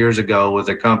several years ago with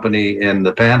a company in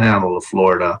the panhandle of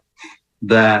Florida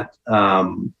that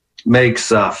makes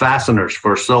fasteners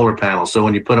for solar panels. So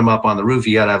when you put them up on the roof,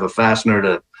 you got to have a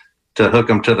fastener to hook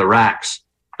them to the racks.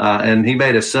 And he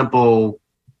made a simple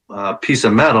piece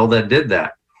of metal that did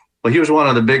that. Well, he was one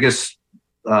of the biggest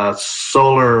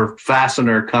solar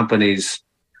fastener companies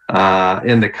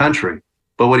in the country.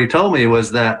 But what he told me was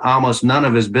that almost none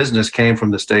of his business came from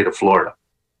the state of Florida.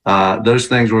 Those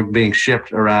things were being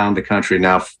shipped around the country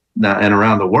now and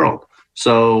around the world.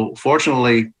 So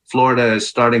fortunately, Florida is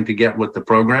starting to get with the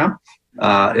program.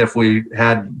 If we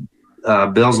had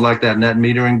bills like that net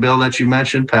metering bill that you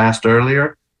mentioned passed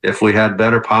earlier, if we had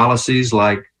better policies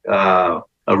like a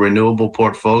renewable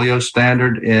portfolio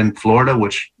standard in Florida,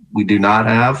 which we do not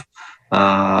have,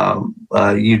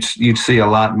 you'd see a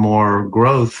lot more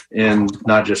growth in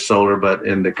not just solar, but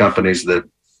in the companies that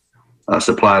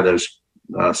supply those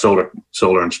solar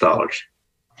installers.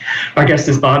 Our guest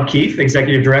is Bob Keefe,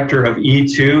 Executive Director of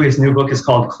E2. His new book is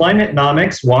called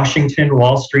Climatenomics: Washington,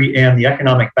 Wall Street, and the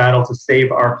Economic Battle to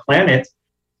Save Our Planet.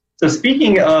 So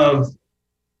speaking of,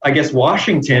 I guess,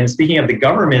 Washington, speaking of the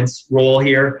government's role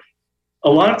here, a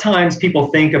lot of times people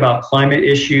think about climate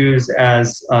issues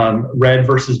as red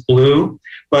versus blue,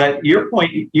 but your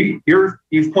point,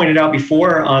 you've pointed out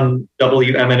before on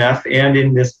WMNF and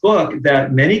in this book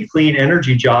that many clean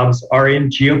energy jobs are in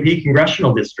GOP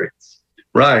congressional districts.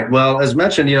 Right. Well, as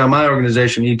mentioned, my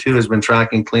organization E2 has been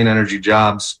tracking clean energy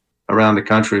jobs around the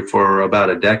country for about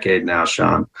a decade now,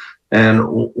 Sean. And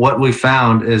what we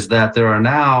found is that there are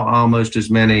now almost as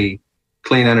many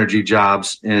clean energy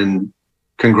jobs in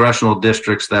congressional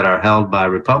districts that are held by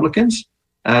Republicans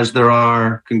as there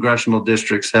are congressional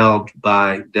districts held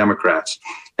by Democrats.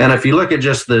 And if you look at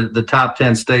just the top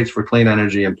 10 states for clean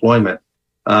energy employment,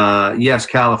 yes,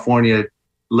 California,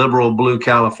 liberal blue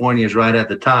California is right at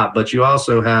the top, but you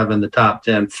also have in the top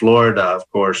 10 Florida, of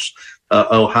course,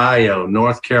 Ohio,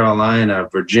 North Carolina,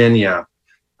 Virginia.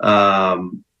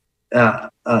 Among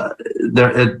the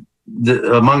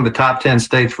top 10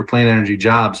 states for clean energy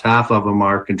jobs, half of them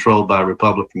are controlled by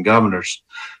Republican governors,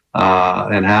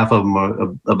 and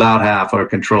about half are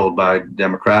controlled by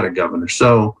Democratic governors.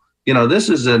 So, this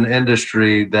is an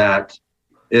industry that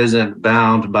isn't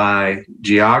bound by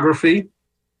geography,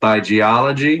 by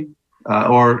geology,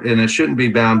 and it shouldn't be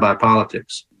bound by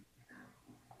politics.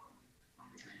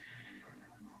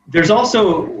 There's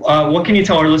also, what can you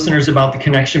tell our listeners about the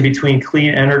connection between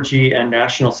clean energy and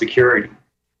national security?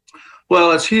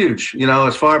 Well, it's huge.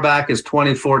 As far back as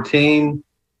 2014,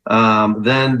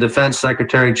 then Defense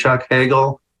Secretary Chuck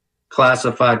Hagel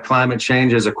classified climate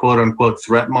change as a quote unquote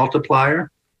threat multiplier.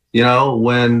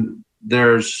 When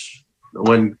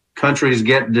countries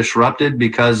get disrupted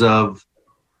because of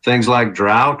things like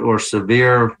drought or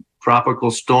severe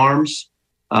tropical storms,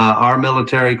 our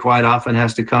military quite often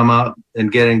has to come up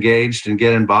and get engaged and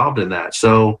get involved in that.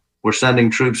 So we're sending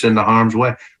troops into harm's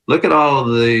way. Look at all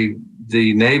of the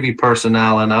Navy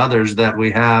personnel and others that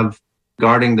we have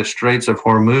guarding the Straits of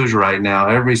Hormuz right now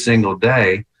every single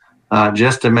day,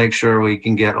 just to make sure we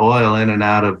can get oil in and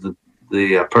out of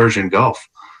the Persian Gulf.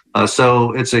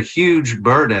 So it's a huge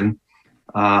burden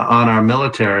on our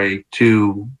military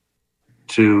to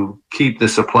keep the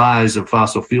supplies of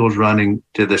fossil fuels running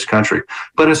to this country.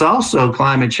 But it's also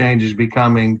climate change is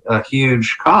becoming a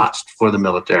huge cost for the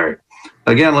military.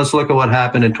 Again, let's look at what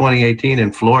happened in 2018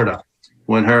 in Florida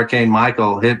when Hurricane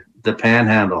Michael hit the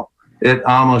Panhandle. It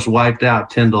almost wiped out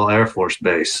Tyndall Air Force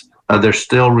Base. They're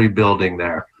still rebuilding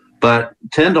there. But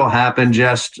Tyndall happened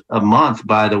just a month,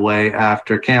 by the way,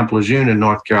 after Camp Lejeune in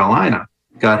North Carolina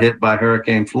got hit by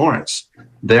Hurricane Florence.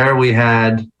 There we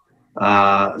had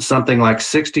something like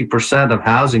 60% of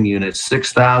housing units,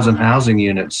 6,000 housing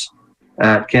units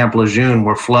at Camp Lejeune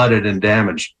were flooded and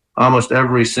damaged. Almost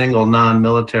every single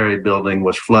non-military building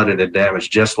was flooded and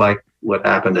damaged, just like what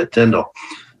happened at Tyndall.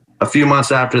 A few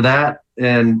months after that,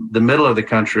 in the middle of the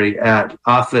country at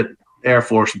Offutt Air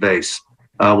Force Base,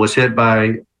 was hit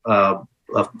by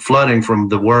flooding from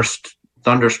the worst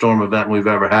thunderstorm event we've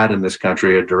ever had in this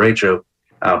country, a derecho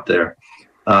out there.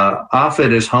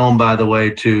 Offutt is home, by the way,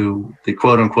 to the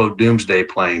quote-unquote doomsday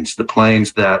planes, the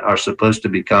planes that are supposed to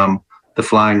become the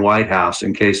flying White House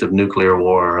in case of nuclear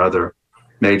war or other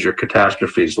major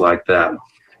catastrophes like that.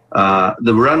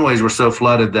 The runways were so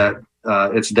flooded that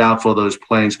it's doubtful those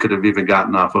planes could have even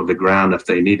gotten off of the ground if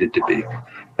they needed to be.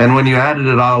 And when you added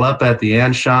it all up at the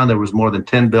end, Sean, there was more than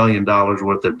 $10 billion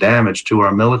worth of damage to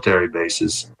our military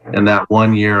bases in that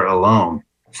 1 year alone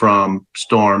from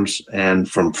storms and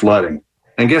from flooding.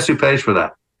 And guess who pays for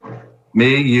that?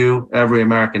 Me, you, every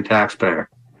American taxpayer.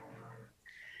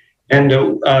 And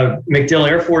MacDill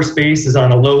Air Force Base is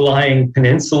on a low-lying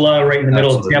peninsula right in the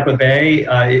middle of Tampa Bay.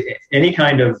 Any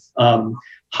kind of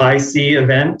high sea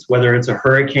event, whether it's a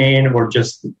hurricane or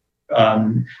just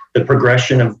the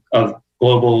progression of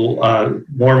global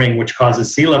warming, which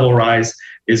causes sea level rise,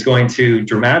 is going to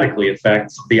dramatically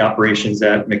affect the operations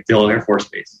at MacDill Air Force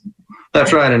Base.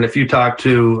 That's right. And if you talk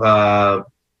to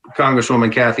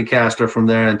Congresswoman Kathy Castor from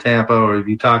there in Tampa, or if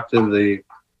you talk to the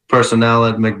personnel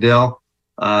at MacDill,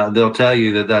 they'll tell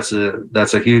you that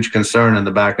that's a huge concern in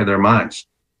the back of their minds.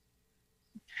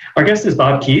 Our guest is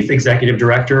Bob Keith, Executive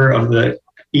Director of the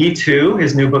E2.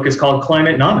 His new book is called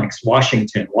Climatenomics: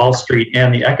 Washington, Wall Street,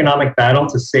 and the Economic Battle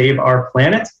to Save Our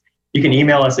Planet. You can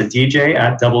email us at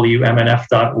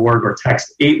dj@wmnf.org or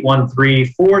text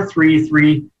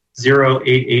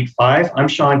 813-433-0885. I'm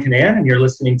Sean Kinane, and you're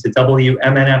listening to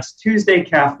WMNF's Tuesday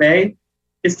Cafe.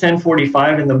 It's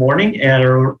 10:45 in the morning, and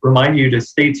I'll remind you to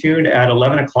stay tuned at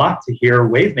 11 o'clock to hear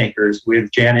Wavemakers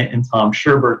with Janet and Tom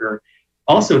Scherberger,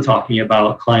 also talking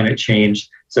about climate change.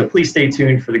 So please stay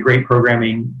tuned for the great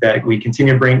programming that we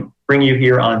continue to bring you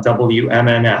here on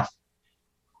WMNF.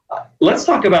 Let's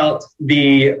talk about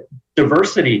the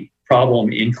diversity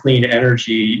problem in clean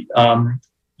energy.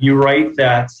 You write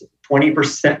that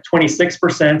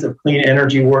 26% of clean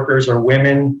energy workers are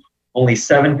women, only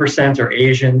 7% are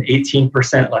Asian,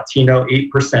 18% Latino,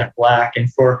 8% Black.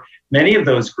 And for many of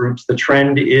those groups, the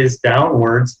trend is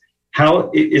downwards.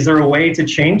 How is there a way to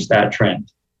change that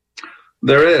trend?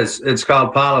 There is. It's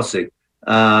called policy.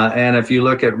 And if you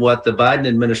look at what the Biden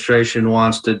administration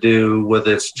wants to do with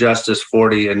its Justice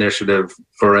 40 initiative,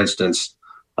 for instance,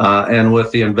 and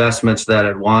with the investments that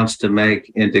it wants to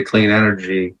make into clean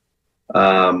energy,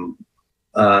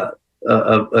 a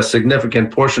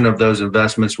significant portion of those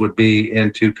investments would be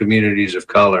into communities of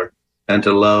color and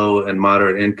to low and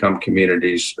moderate income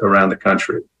communities around the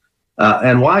country.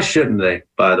 And why shouldn't they,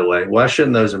 by the way? Why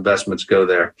shouldn't those investments go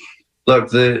there? Look,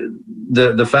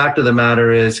 the fact of the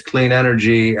matter is clean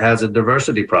energy has a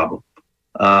diversity problem.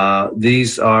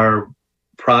 These are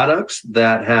products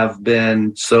that have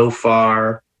been so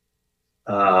far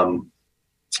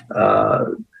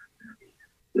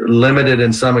limited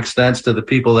in some extents to the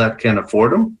people that can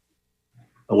afford them,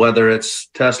 whether it's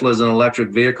Teslas and electric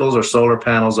vehicles or solar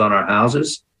panels on our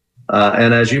houses.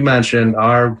 And as you mentioned,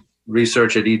 our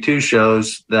research at E2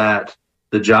 shows that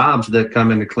the jobs that come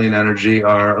into clean energy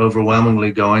are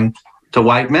overwhelmingly going to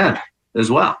white men as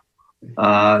well.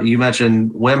 You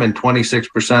mentioned women,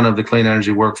 26% of the clean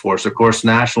energy workforce. Of course,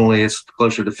 nationally, it's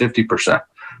closer to 50%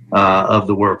 of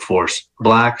the workforce.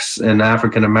 Blacks and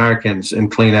African Americans in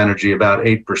clean energy, about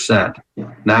 8%.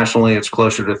 Nationally, it's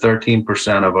closer to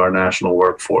 13% of our national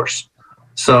workforce.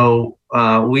 So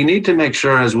we need to make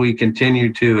sure as we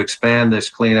continue to expand this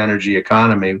clean energy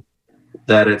economy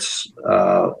that it's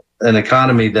an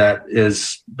economy that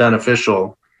is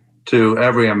beneficial to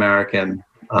every American,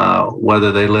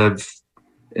 whether they live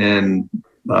in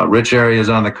rich areas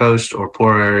on the coast or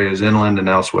poor areas inland and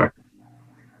elsewhere.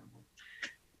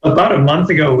 About a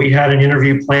month ago, we had an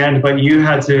interview planned, but you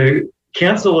had to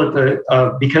cancel it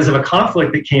because of a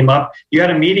conflict that came up. You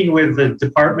had a meeting with the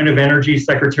Department of Energy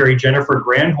Secretary Jennifer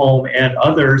Granholm and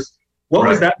others. What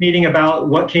was that meeting about?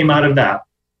 What came out of that?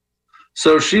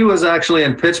 So she was actually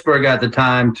in Pittsburgh at the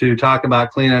time to talk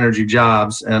about clean energy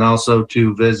jobs and also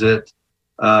to visit,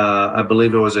 I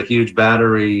believe it was a huge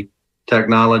battery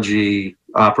technology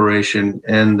operation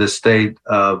in the state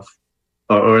of,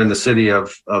 or in the city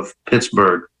of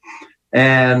Pittsburgh.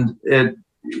 And it,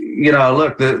 you know,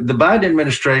 look, the Biden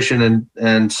administration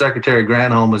and Secretary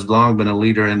Granholm has long been a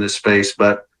leader in this space,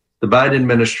 but the Biden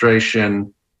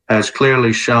administration has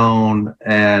clearly shown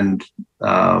and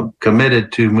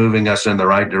committed to moving us in the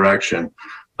right direction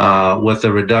with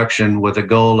a reduction, with a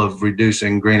goal of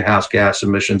reducing greenhouse gas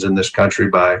emissions in this country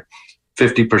by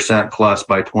 50% plus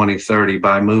by 2030,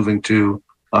 by moving to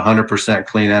 100%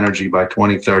 clean energy by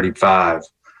 2035,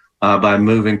 by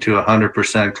moving to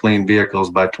 100% clean vehicles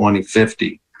by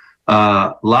 2050.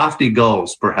 Lofty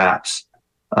goals, perhaps,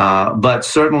 but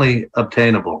certainly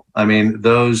obtainable. I mean,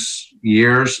 those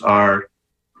are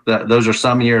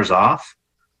some years off.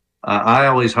 I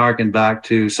always hearken back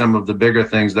to some of the bigger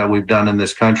things that we've done in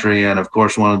this country. And of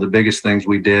course, one of the biggest things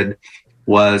we did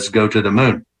was go to the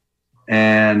moon.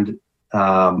 And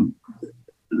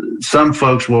some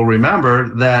folks will remember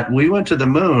that we went to the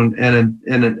moon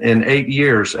in 8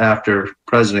 years after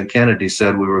President Kennedy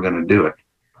said we were going to do it.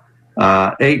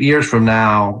 8 years from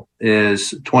now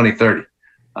is 2030.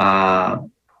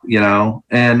 You know,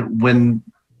 and when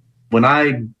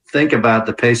I think about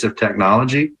the pace of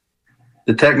technology,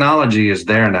 the technology is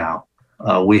there now.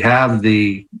 We have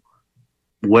the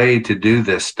way to do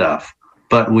this stuff,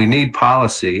 but we need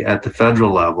policy at the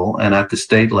federal level and at the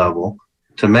state level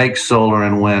to make solar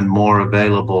and wind more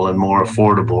available and more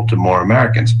affordable to more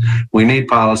Americans. We need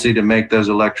policy to make those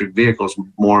electric vehicles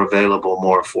more available,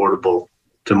 more affordable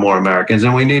to more Americans.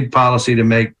 And we need policy to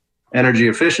make energy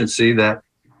efficiency that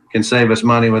can save us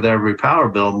money with every power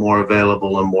bill more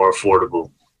available and more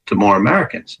affordable to more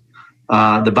Americans.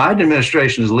 The Biden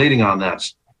administration is leading on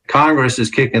this. Congress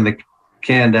is kicking the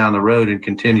can down the road and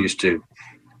continues to.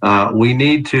 We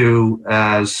need to,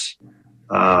 as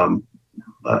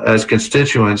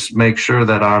constituents, make sure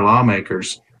that our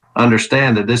lawmakers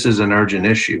understand that this is an urgent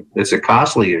issue. It's a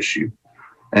costly issue.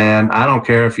 And I don't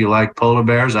care if you like polar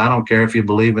bears. I don't care if you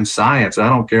believe in science. I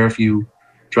don't care if you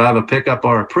drive a pickup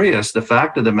or a Prius. The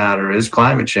fact of the matter is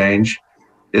climate change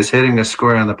is hitting us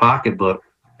square in the pocketbook,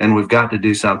 and we've got to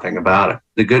do something about it.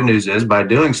 The good news is by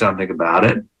doing something about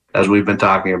it, as we've been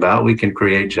talking about, we can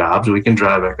create jobs, we can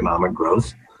drive economic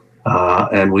growth,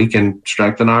 and we can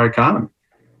strengthen our economy.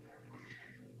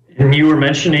 And you were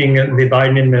mentioning the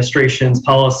Biden administration's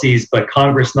policies, but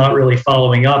Congress not really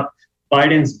following up.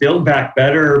 Biden's Build Back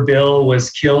Better bill was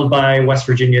killed by West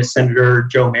Virginia Senator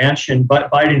Joe Manchin,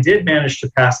 but Biden did manage to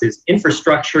pass his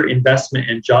Infrastructure Investment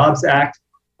and Jobs Act.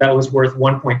 That was worth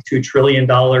 $1.2 trillion.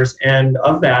 And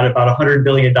of that, about $100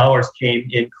 billion came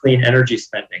in clean energy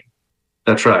spending.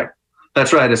 That's right.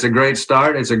 That's right. It's a great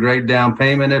start. It's a great down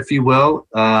payment, if you will.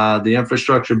 The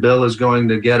infrastructure bill is going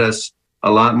to get us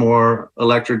a lot more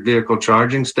electric vehicle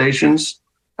charging stations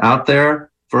out there,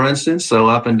 for instance. So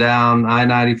up and down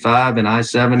I-95 and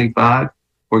I-75,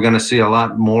 we're going to see a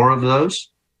lot more of those.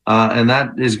 And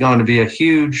that is going to be a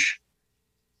huge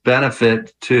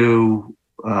benefit to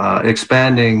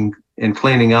expanding and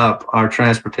cleaning up our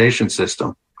transportation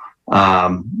system.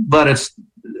 But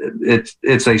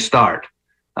it's a start.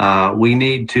 We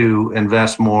need to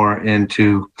invest more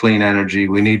into clean energy.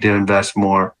 We need to invest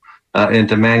more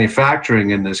into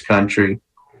manufacturing in this country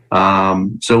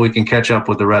so we can catch up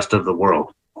with the rest of the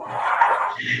world.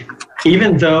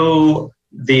 Even though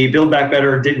the Build Back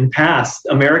Better didn't pass,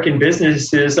 American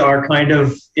businesses are kind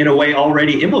of, in a way,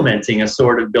 already implementing a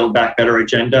sort of Build Back Better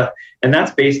agenda, and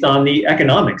that's based on the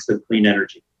economics of clean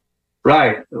energy.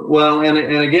 Right. Well, and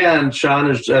again, Sean,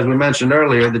 as we mentioned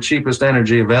earlier, the cheapest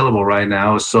energy available right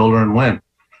now is solar and wind.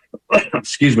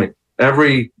 Excuse me.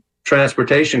 Every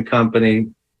transportation company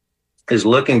is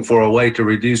looking for a way to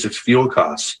reduce its fuel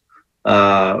costs.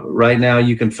 Right now,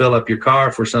 you can fill up your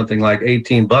car for something like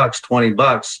 $18,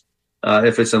 $20.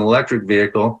 If it's an electric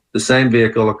vehicle, the same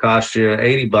vehicle will cost you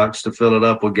 $80 to fill it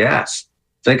up with gas.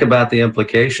 Think about the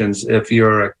implications if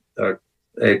you're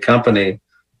a company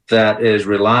that is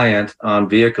reliant on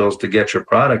vehicles to get your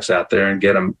products out there and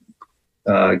get them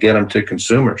to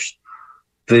consumers.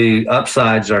 The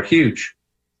upsides are huge.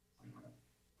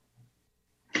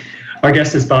 Our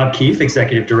guest is Bob Keith,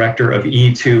 Executive Director of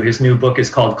E2. His new book is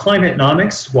called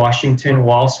Climatenomics, Washington,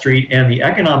 Wall Street, and the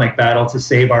Economic Battle to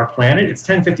Save Our Planet. It's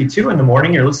 10:52 in the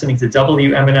morning. You're listening to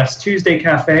WMNF's Tuesday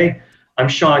Cafe. I'm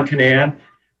Sean Canan.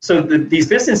 So these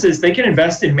businesses, they can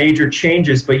invest in major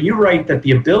changes, but you write that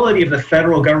the ability of the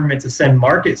federal government to send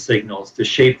market signals to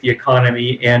shape the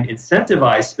economy and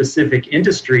incentivize specific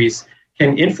industries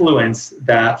can influence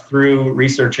that through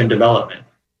research and development.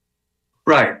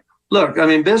 Right. Look, I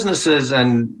mean, businesses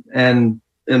and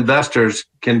investors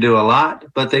can do a lot,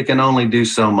 but they can only do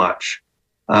so much.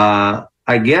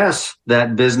 I guess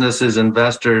that businesses,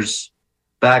 investors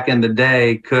back in the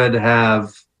day could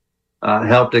have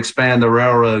helped expand the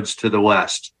railroads to the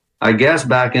West. I guess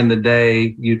back in the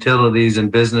day, utilities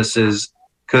and businesses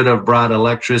could have brought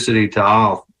electricity to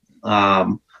all.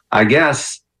 I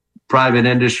guess private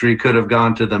industry could have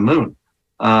gone to the moon.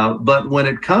 But when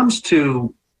it comes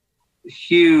to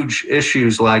huge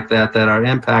issues like that are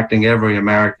impacting every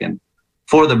American,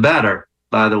 for the better,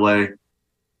 by the way,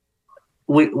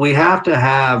 we have to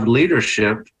have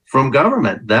leadership from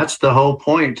government. That's the whole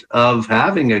point of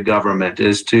having a government,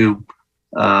 is to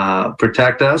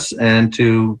protect us and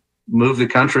to move the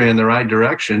country in the right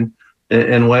direction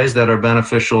in ways that are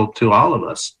beneficial to all of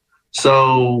us.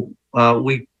 So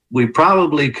we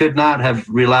probably could not have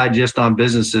relied just on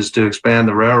businesses to expand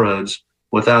the railroads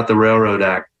without the Railroad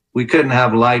Act. We couldn't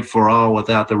have light for all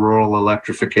without the Rural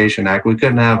Electrification Act. We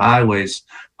couldn't have highways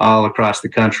all across the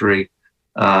country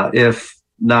if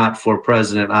not for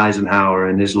President Eisenhower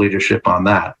and his leadership on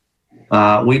that.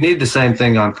 We need the same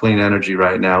thing on clean energy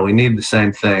right now. We need the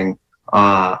same thing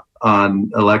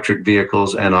on electric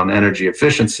vehicles and on energy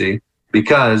efficiency,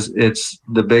 because it's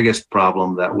the biggest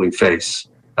problem that we face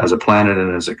as a planet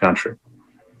and as a country.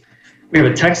 We have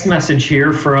a text message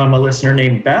here from a listener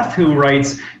named Beth, who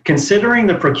writes, considering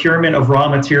the procurement of raw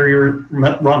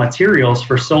materials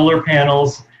for solar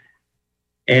panels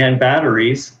and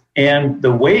batteries and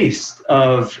the waste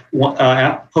of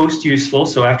post-useful,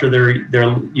 so after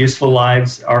their useful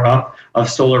lives are up, of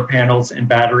solar panels and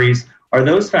batteries, are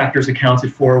those factors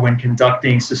accounted for when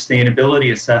conducting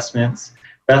sustainability assessments?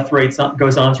 Beth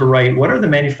goes on to write, what are the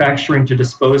manufacturing to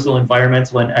disposal,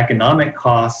 environmental and economic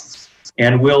costs,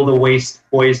 and will the waste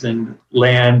poison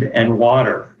land and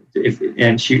water?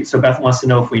 So Beth wants to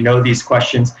know if we know these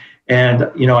questions.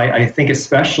 And I think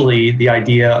especially the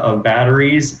idea of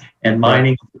batteries and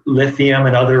mining lithium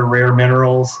and other rare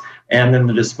minerals, and then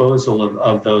the disposal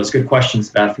of those. Good questions,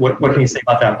 Beth. What can you say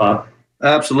about that, Bob?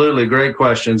 Absolutely. Great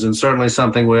questions, and certainly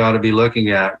something we ought to be looking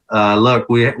at. Look,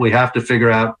 we have to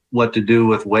figure out what to do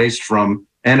with waste from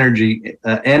energy,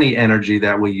 any energy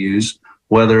that we use,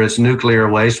 whether it's nuclear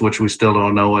waste, which we still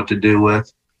don't know what to do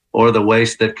with, or the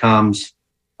waste that comes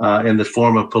in the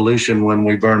form of pollution when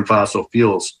we burn fossil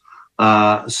fuels.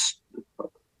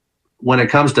 When it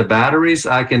comes to batteries,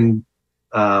 I can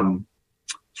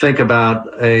think about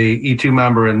a E2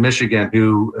 member in Michigan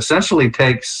who essentially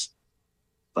takes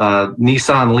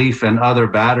Nissan Leaf and other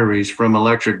batteries from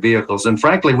electric vehicles. And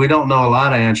frankly, we don't know a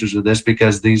lot of answers to this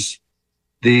because these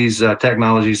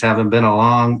technologies haven't been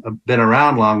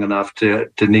around long enough to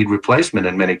need replacement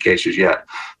in many cases yet.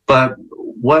 But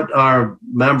what our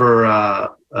member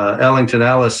Ellington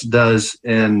Ellis does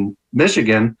in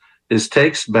Michigan is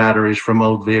takes batteries from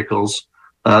old vehicles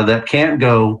that can't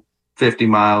go 50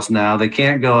 miles now. They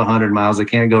can't go 100 miles. They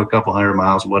can't go a couple hundred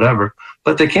miles, whatever,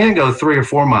 but they can go 3 or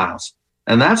 4 miles.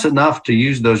 And that's enough to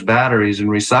use those batteries and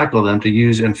recycle them to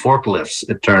use in forklifts,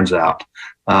 it turns out.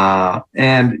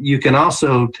 And you can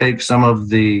also take some of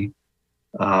the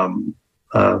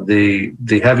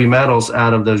heavy metals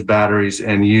out of those batteries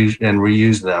and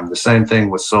reuse them. The same thing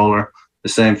with solar, the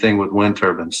same thing with wind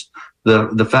turbines.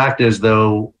 The fact is,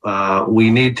 though,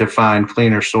 we need to find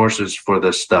cleaner sources for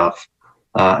this stuff.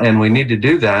 And we need to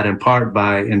do that in part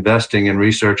by investing in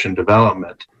research and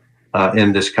development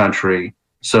in this country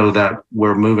so that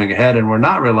we're moving ahead and we're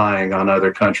not relying on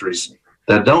other countries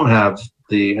that don't have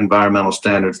the environmental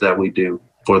standards that we do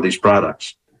for these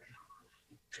products.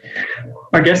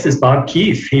 Our guest is Bob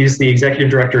Keefe. He's the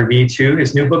executive director of E2.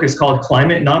 His new book is called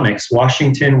Climatenomics,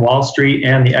 Washington, Wall Street,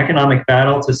 and the Economic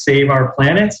Battle to Save Our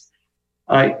Planet.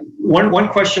 One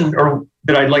question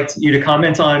that I'd like you to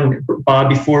comment on, Bob,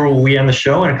 before we end the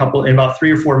show in about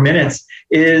 3 or 4 minutes,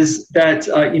 is that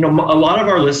a lot of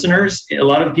our listeners, a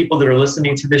lot of the people that are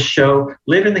listening to this show,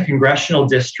 live in the congressional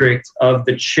district of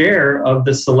the chair of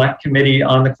the Select Committee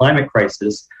on the Climate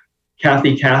Crisis,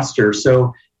 Kathy Castor.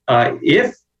 So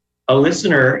if a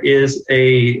listener is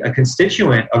a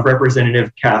constituent of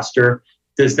Representative Castor,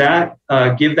 does that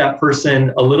give that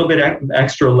person a little bit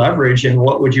extra leverage? And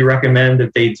what would you recommend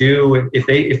that they do if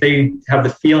they have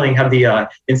the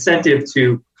incentive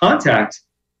to contact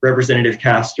Representative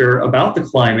Castor about the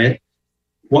climate?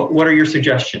 What are your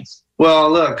suggestions? Well,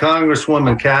 look,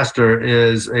 Congresswoman Castor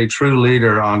is a true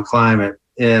leader on climate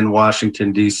in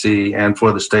Washington, D.C. and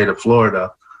for the state of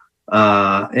Florida.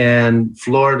 And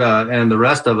Florida and the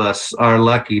rest of us are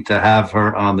lucky to have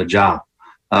her on the job.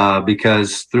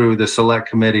 Because through the Select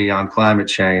Committee on Climate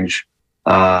Change,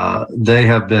 they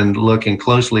have been looking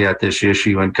closely at this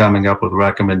issue and coming up with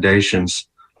recommendations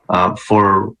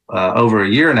for over a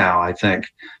year now, I think.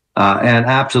 And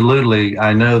absolutely,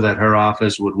 I know that her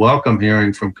office would welcome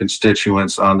hearing from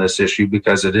constituents on this issue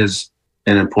because it is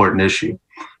an important issue.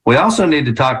 We also need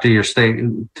to talk to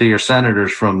your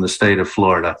senators from the state of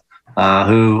Florida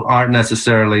who aren't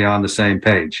necessarily on the same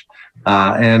page.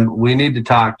 And we need to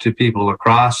talk to people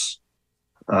across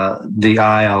the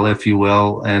aisle, if you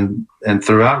will, and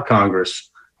throughout Congress,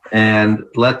 and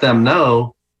let them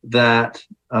know that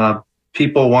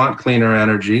people want cleaner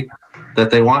energy, that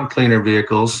they want cleaner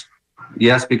vehicles.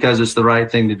 Yes, because it's the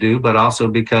right thing to do, but also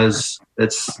because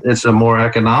it's a more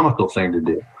economical thing to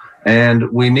do. And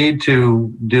we need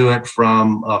to do it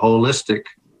from a holistic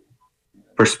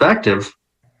perspective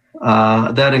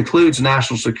that includes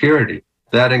national security.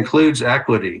 That includes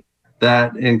equity.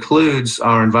 That includes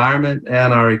our environment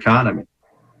and our economy.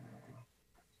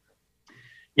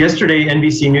 Yesterday,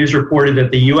 NBC News reported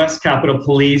that the U.S. Capitol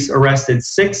Police arrested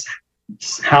 6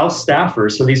 House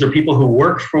staffers. So these are people who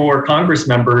work for Congress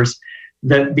members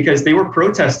because they were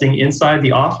protesting inside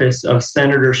the office of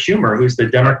Senator Schumer, who's the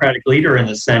Democratic leader in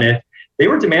the Senate. They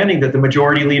were demanding that the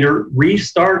majority leader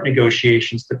restart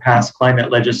negotiations to pass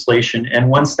climate legislation. And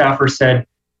one staffer said,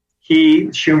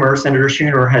 Senator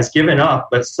Schumer, has given up,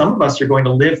 but some of us are going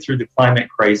to live through the climate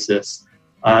crisis.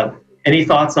 Any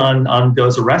thoughts on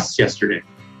those arrests yesterday?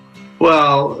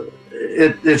 Well,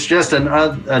 it's just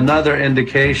another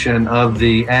indication of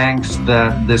the angst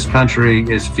that this country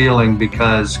is feeling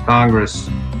because Congress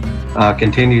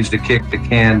continues to kick the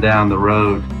can down the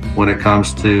road when it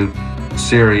comes to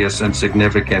serious and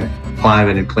significant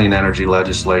climate and clean energy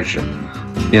legislation.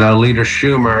 Leader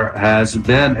Schumer has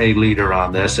been a leader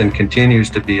on this and continues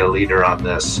to be a leader on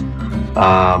this.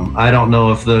 I don't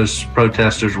know if those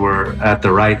protesters were at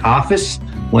the right office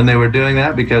when they were doing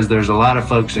that, because there's a lot of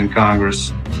folks in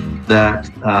Congress that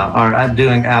are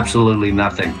doing absolutely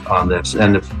nothing on this.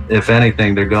 And if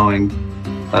anything, they're going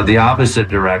the opposite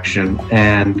direction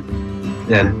and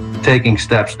taking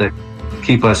steps that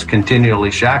keep us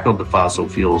continually shackled to fossil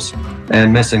fuels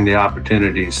and missing the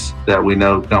opportunities that we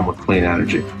know come with clean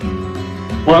energy.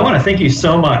 Well, I want to thank you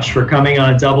so much for coming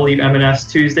on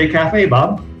WMNF's Tuesday Cafe,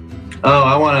 Bob. Oh,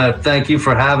 I want to thank you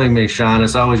for having me, Sean.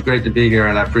 It's always great to be here,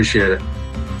 and I appreciate it.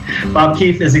 Bob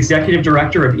Keefe is executive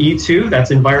director of E2.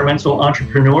 That's Environmental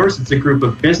Entrepreneurs. It's a group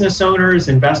of business owners,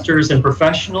 investors, and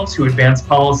professionals who advance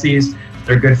policies that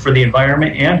They're good for the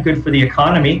environment and good for the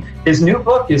economy. His new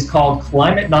book is called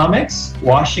Climatenomics,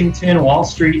 Washington, Wall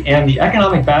Street, and the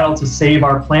Economic Battle to Save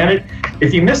Our Planet.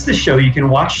 If you missed the show, you can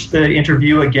watch the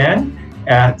interview again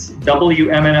at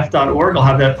WMNF.org. I'll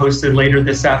have that posted later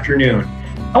this afternoon.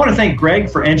 I want to thank Greg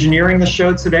for engineering the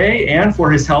show today and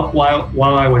for his help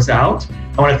while I was out.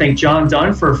 I want to thank John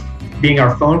Dunn for being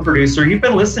our phone producer. You've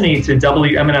been listening to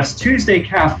WMNF's Tuesday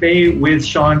Cafe with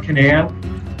Sean Kinane.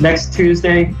 Next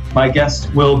Tuesday, my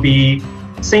guest will be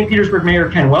St. Petersburg Mayor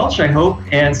Ken Welch, I hope.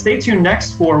 And stay tuned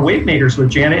next for Wave Makers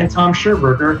with Janet and Tom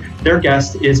Scherberger. Their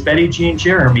guest is Betty Jean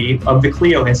Jeremy of the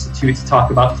Clio Institute to talk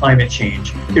about climate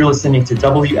change. You're listening to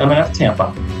WMNF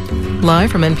Tampa.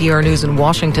 Live from NPR News in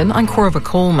Washington, I'm Corva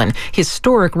Coleman.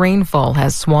 Historic rainfall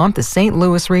has swamped the St.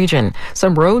 Louis region.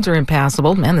 Some roads are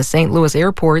impassable, and the St. Louis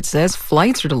airport says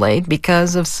flights are delayed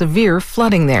because of severe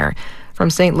flooding there. From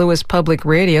St. Louis Public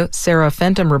Radio, Sarah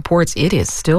Fenton reports it is still